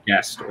as a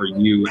guest or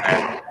you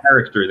as a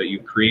character that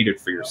you've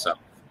created for yourself.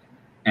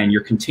 And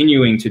you're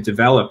continuing to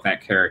develop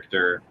that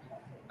character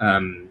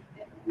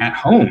at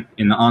home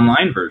in the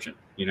online version.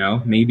 You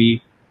know,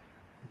 maybe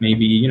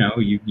you know,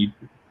 you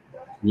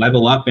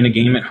level up in a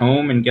game at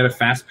home and get a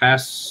fast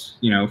pass,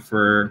 you know,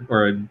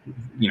 or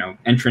you know,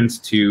 entrance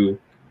to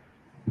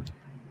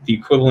the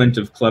equivalent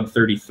of Club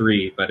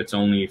 33, but it's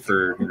only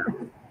for, you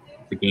know,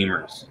 the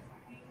gamers.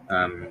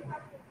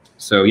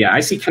 So yeah, I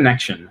see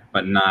connection,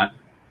 but not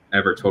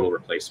ever total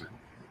replacement.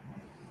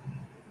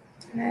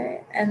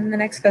 Okay. And the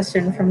next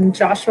question from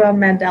Joshua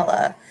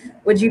Mandela.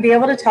 Would you be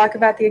able to talk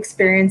about the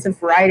experience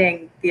of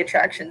riding the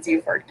attractions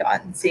you've worked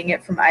on, seeing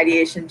it from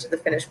ideation to the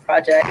finished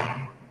project?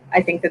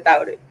 I think that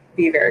would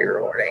be very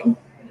rewarding.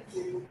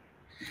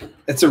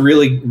 That's a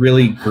really,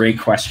 really great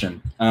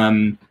question.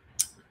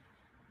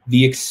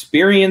 The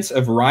experience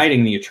of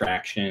riding the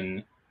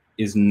attraction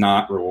is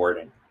not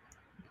rewarding.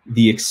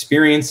 The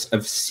experience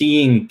of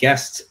seeing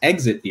guests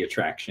exit the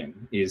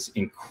attraction is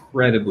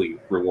incredibly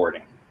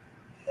rewarding.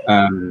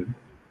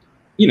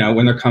 You know,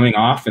 when they're coming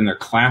off and they're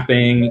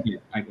clapping,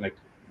 I like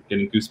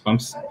getting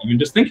goosebumps even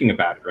just thinking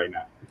about it right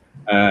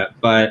now.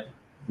 But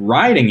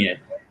riding it,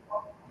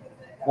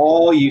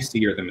 all you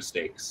see are the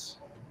mistakes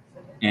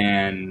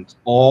and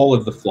all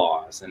of the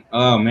flaws, and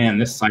oh man,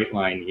 this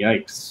sightline,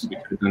 yikes, we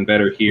could have done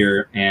better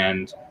here.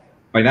 And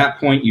by that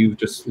point, you've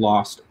just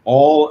lost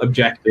all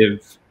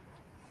objective,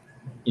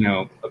 you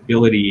know,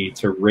 ability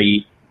to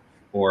rate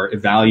or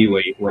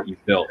evaluate what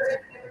you've built,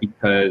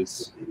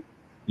 because,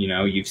 you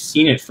know, you've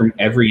seen it from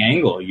every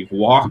angle. You've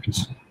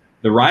walked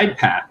the ride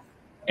path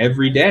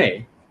every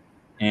day,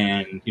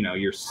 and, you know,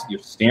 you're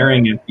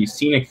staring at these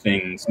scenic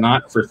things,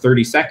 not for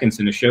 30 seconds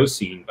in a show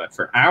scene, but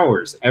for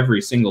hours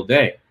every single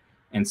day.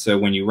 And so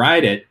when you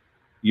ride it,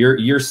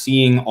 you're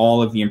seeing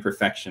all of the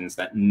imperfections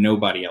that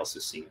nobody else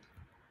is seeing.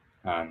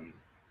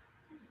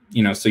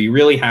 You know, so you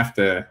really have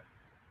to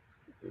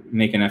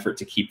make an effort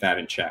to keep that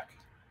in check.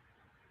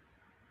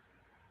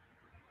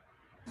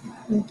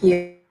 Thank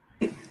you.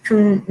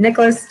 From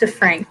Nicholas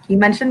DeFrank, you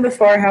mentioned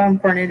before how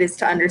important it is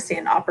to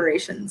understand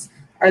operations.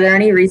 Are there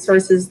any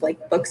resources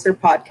like books or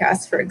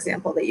podcasts, for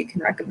example, that you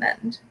can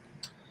recommend?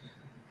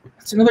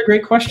 That's another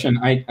great question.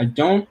 I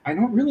don't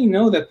really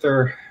know that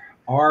there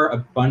are a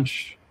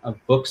bunch of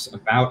books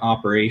about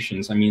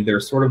operations. I mean,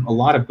 there's sort of a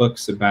lot of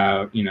books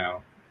about, you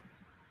know,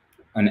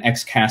 an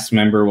ex-cast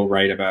member will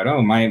write about,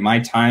 oh, my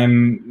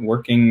time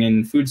working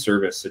in food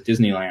service at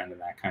Disneyland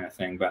and that kind of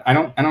thing. But I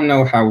don't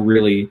know how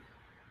really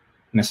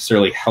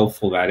necessarily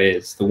helpful that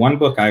is. The one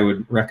book I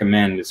would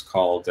recommend is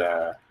called,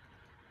 I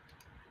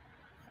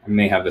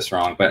may have this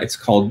wrong, but it's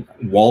called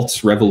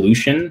Walt's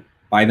Revolution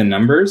by the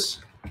Numbers.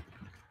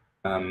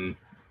 And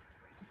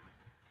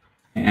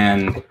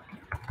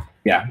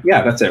yeah,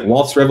 that's it.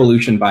 Walt's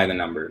Revolution by the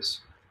Numbers.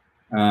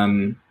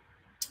 And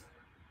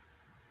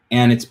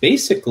it's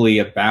basically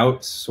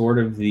about sort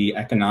of the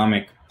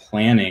economic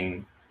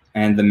planning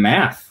and the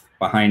math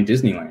behind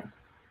Disneyland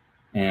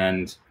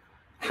and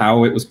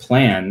how it was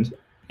planned,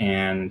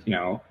 and, you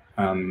know,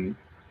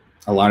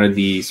 a lot of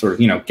the sort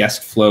of, you know,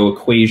 guest flow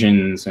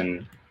equations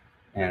and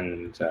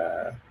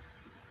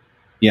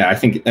yeah, I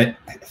think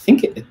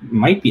it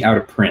might be out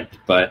of print,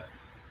 but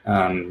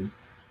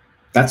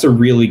that's a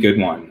really good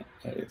one.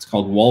 It's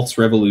called Walt's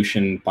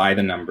Revolution by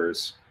the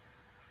Numbers,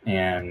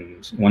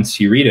 and once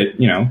you read it,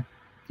 you know,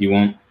 you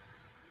won't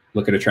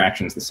look at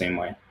attractions the same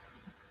way.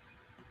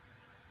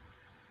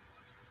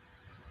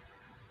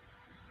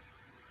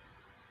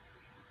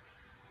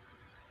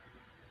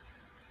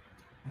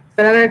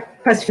 Another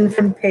question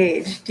from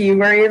Paige. Do you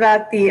worry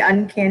about the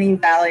uncanny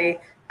valley?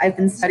 I've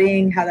been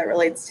studying how that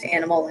relates to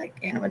animal-like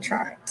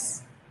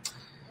animatronics.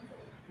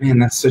 Man,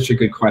 that's such a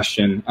good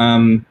question.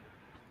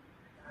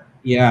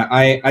 Yeah,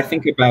 I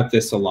think about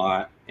this a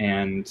lot,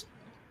 and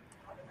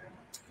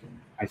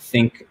I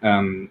think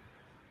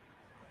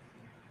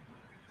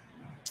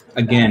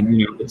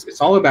again,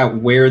 it's all about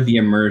where the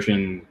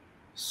immersion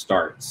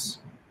starts.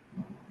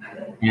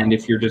 And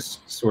if you're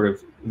just sort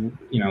of,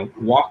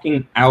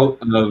 walking out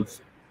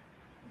of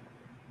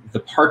the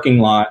parking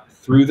lot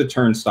through the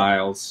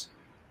turnstiles,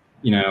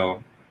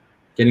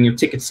 getting your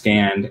ticket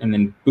scanned, and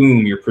then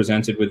boom, you're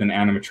presented with an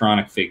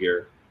animatronic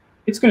figure,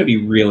 it's going to be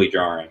really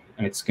jarring,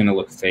 and it's going to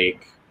look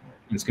fake,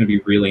 and it's going to be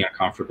really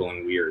uncomfortable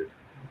and weird.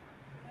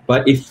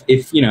 But if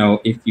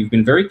you've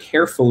been very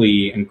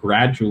carefully and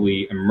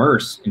gradually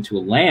immersed into a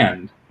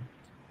land,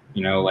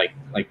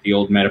 like the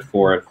old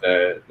metaphor of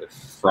the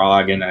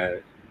frog in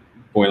a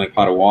boiling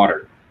pot of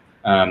water,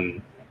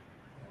 then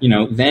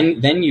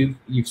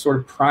you've sort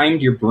of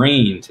primed your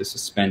brain to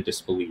suspend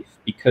disbelief,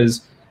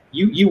 because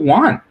you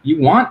want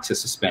to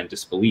suspend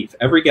disbelief.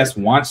 Every guest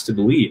wants to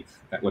believe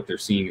that what they're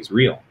seeing is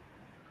real.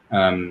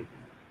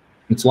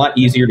 It's a lot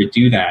easier to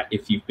do that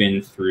if you've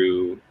been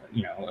through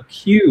a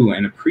queue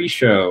and a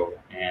pre-show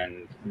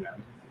and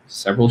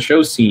several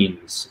show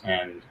scenes,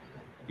 and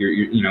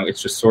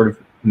it's just sort of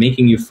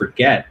making you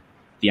forget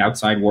the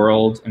outside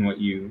world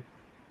and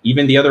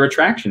even the other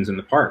attractions in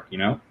the park.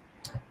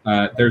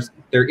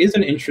 There is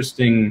an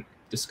interesting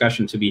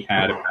discussion to be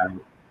had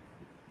about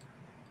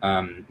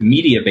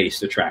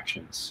media-based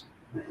attractions.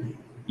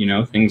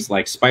 Things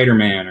like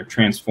Spider-Man or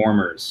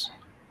Transformers,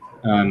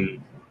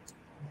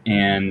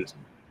 and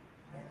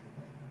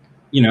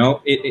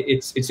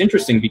it's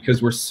interesting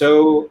because we're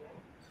so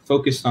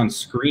focused on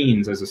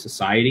screens as a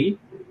society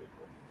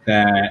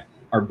that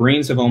our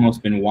brains have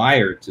almost been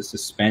wired to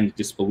suspend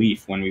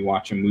disbelief when we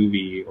watch a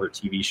movie or a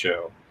TV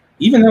show,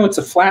 even though it's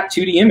a flat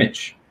 2D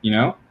image.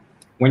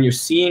 When you're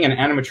seeing an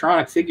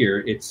animatronic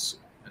figure, it's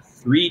a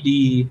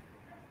 3D,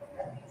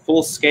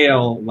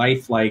 full-scale,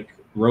 lifelike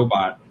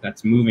robot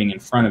that's moving in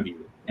front of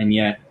you. And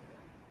yet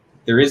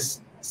there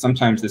is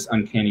sometimes this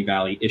uncanny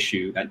valley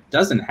issue that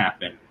doesn't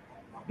happen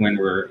when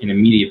we're in a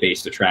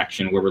media-based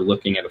attraction where we're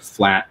looking at a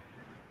flat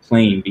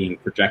plane being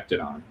projected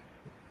on.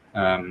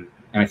 And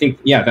I think,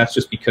 yeah, that's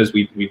just because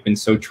we've been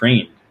so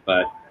trained.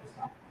 But,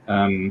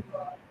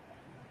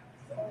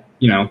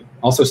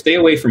 also stay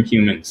away from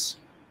humans.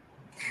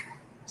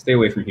 Stay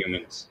away from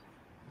humans.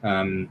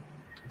 It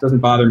doesn't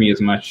bother me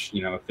as much,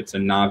 if it's a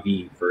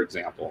Navi, for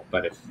example.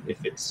 But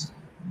if it's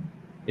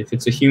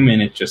a human,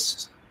 it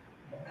just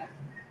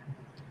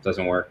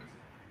doesn't work.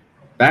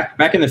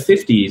 Back in the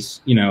 50s,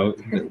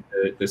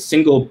 the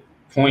single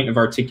point of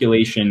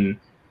articulation,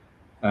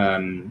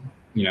 attacking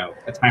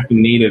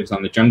natives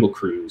on the Jungle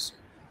Cruise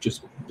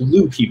just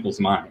blew people's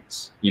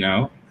minds.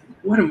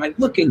 What am I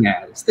looking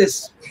at?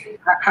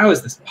 How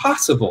is this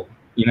possible?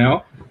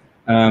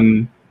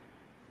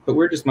 But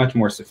we're just much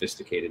more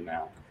sophisticated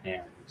now,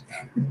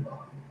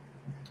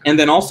 and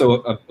then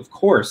also, of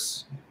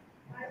course,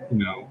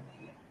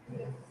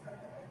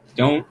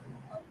 don't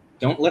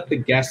let the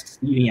guests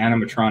see the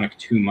animatronic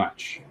too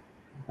much.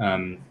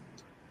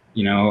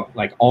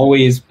 Like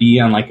always be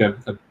on like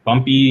a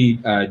bumpy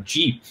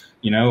Jeep,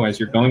 as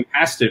you're going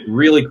past it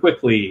really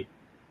quickly.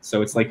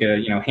 So it's like a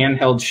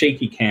handheld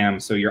shaky cam,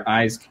 so your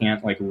eyes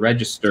can't like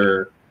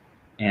register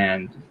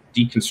and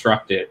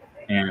deconstruct it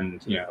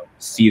and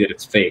see that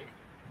it's fake.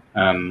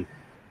 Don't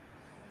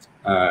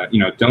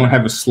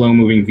have a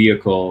slow-moving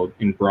vehicle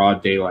in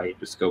broad daylight.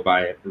 Just go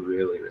by it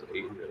really,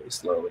 really, really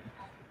slowly.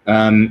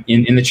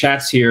 In the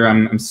chats here,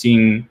 I'm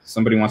seeing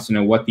somebody wants to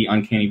know what the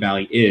uncanny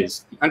valley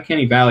is. The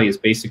uncanny valley is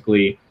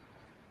basically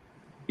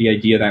the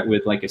idea that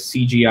with like a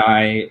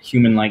CGI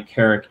human-like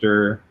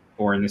character,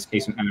 or in this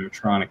case an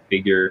animatronic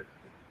figure,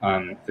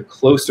 the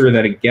closer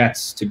that it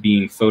gets to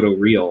being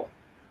photoreal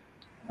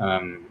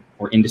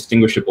or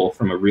indistinguishable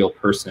from a real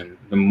person,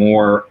 the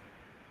more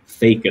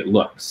fake it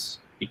looks,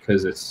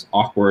 because it's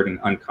awkward and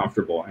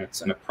uncomfortable, and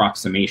it's an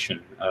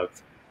approximation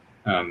of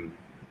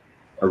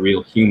a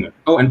real human.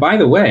 Oh, and by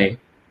the way,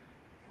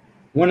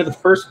 one of the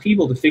first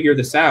people to figure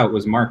this out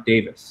was Mark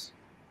Davis.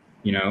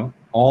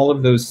 All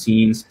of those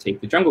scenes,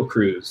 take the Jungle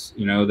Cruise,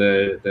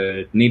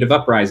 the Native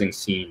Uprising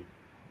scene,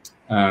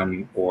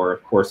 or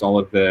of course all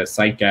of the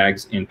sight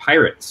gags in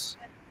Pirates.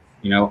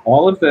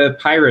 All of the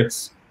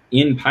pirates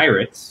in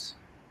Pirates,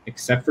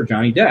 except for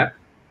Johnny Depp,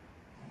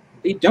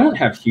 they don't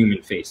have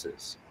human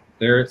faces.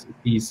 They're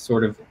these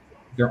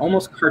they're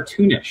almost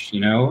cartoonish,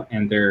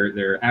 and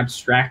they're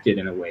abstracted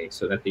in a way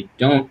so that they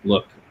don't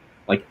look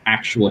like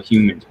actual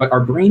humans. But our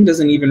brain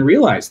doesn't even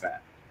realize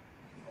that.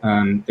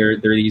 They're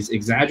these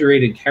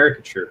exaggerated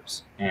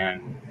caricatures,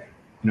 and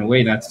in a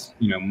way that's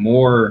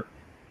more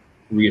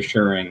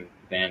reassuring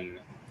than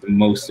the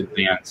most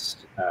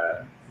advanced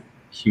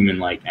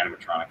human-like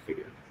animatronic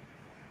figure.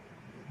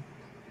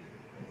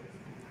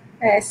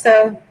 Okay,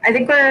 so I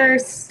think we're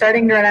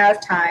starting to run out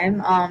of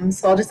time.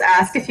 So I'll just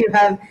ask if you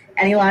have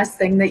any last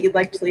thing that you'd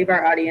like to leave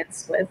our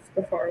audience with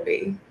before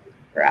we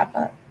wrap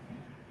up.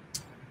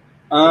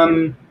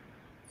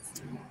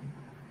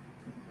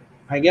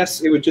 I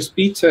guess it would just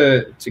be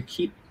to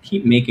keep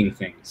making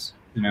things.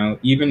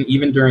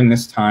 Even during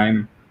this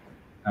time,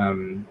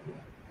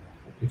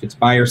 If it's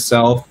by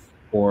yourself,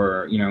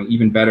 or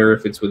even better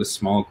if it's with a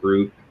small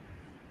group,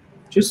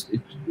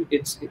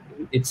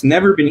 it's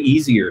never been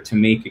easier to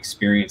make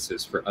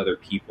experiences for other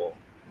people,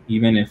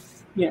 even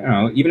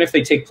if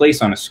they take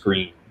place on a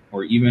screen,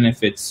 or even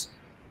if it's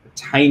a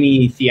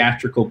tiny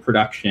theatrical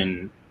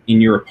production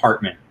in your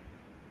apartment,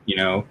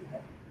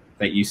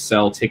 that you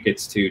sell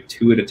tickets to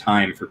 2 at a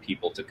time for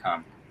people to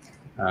come.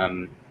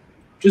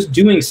 Just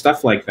doing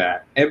stuff like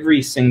that,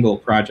 every single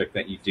project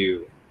that you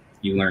do,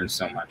 you learn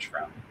so much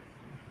from,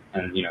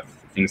 and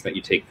things that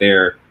you take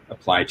there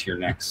apply to your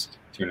next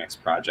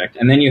project,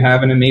 and then you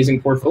have an amazing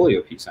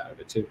portfolio piece out of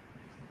it too.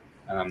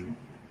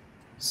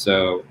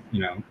 So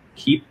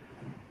keep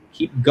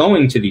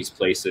going to these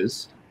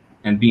places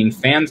and being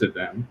fans of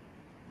them,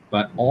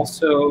 but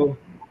also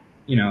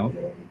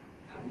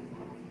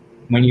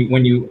when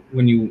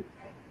you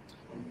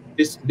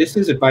this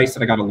is advice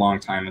that I got a long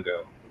time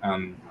ago,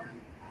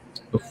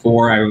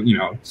 before I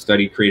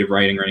studied creative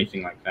writing or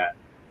anything like that.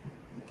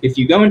 If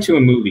you go into a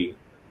movie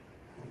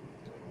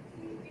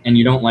and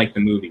you don't like the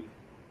movie,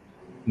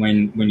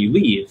 when you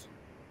leave,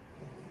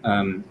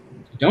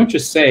 don't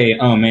just say,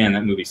 "Oh man,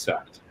 that movie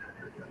sucked."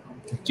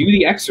 Do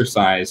the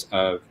exercise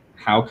of,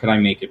 how could I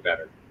make it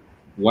better?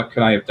 What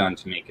could I have done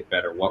to make it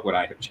better? What would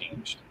I have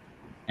changed?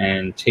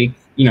 And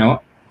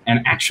and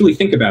actually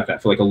think about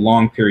that for like a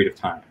long period of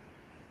time,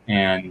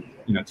 and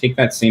take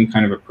that same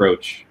kind of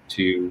approach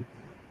to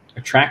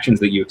attractions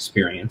that you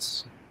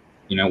experience.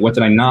 What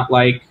did I not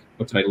like?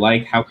 What did I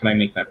like? How could I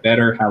make that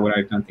better? How would I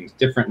have done things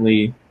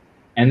differently?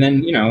 And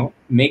then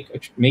make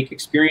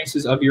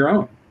experiences of your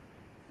own.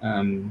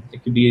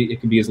 It could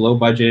be as low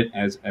budget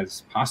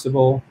as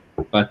possible,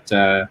 but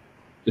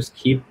just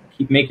keep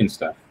making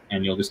stuff,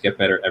 and you'll just get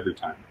better every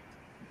time.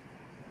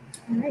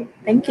 All right,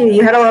 thank you.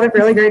 You had a lot of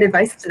really great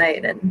advice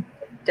tonight, and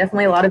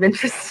definitely a lot of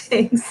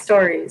interesting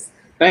stories.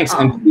 Thanks,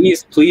 and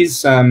please,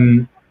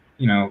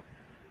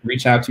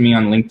 reach out to me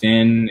on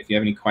LinkedIn if you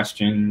have any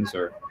questions,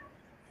 or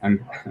I'm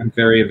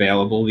very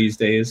available these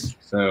days.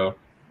 So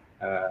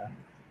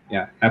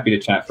yeah, happy to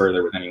chat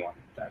further with anyone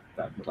that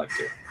would like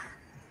to.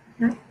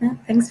 Yeah,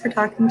 thanks for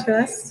talking to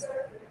us.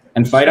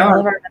 And fight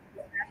on.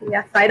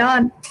 Yeah, fight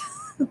on.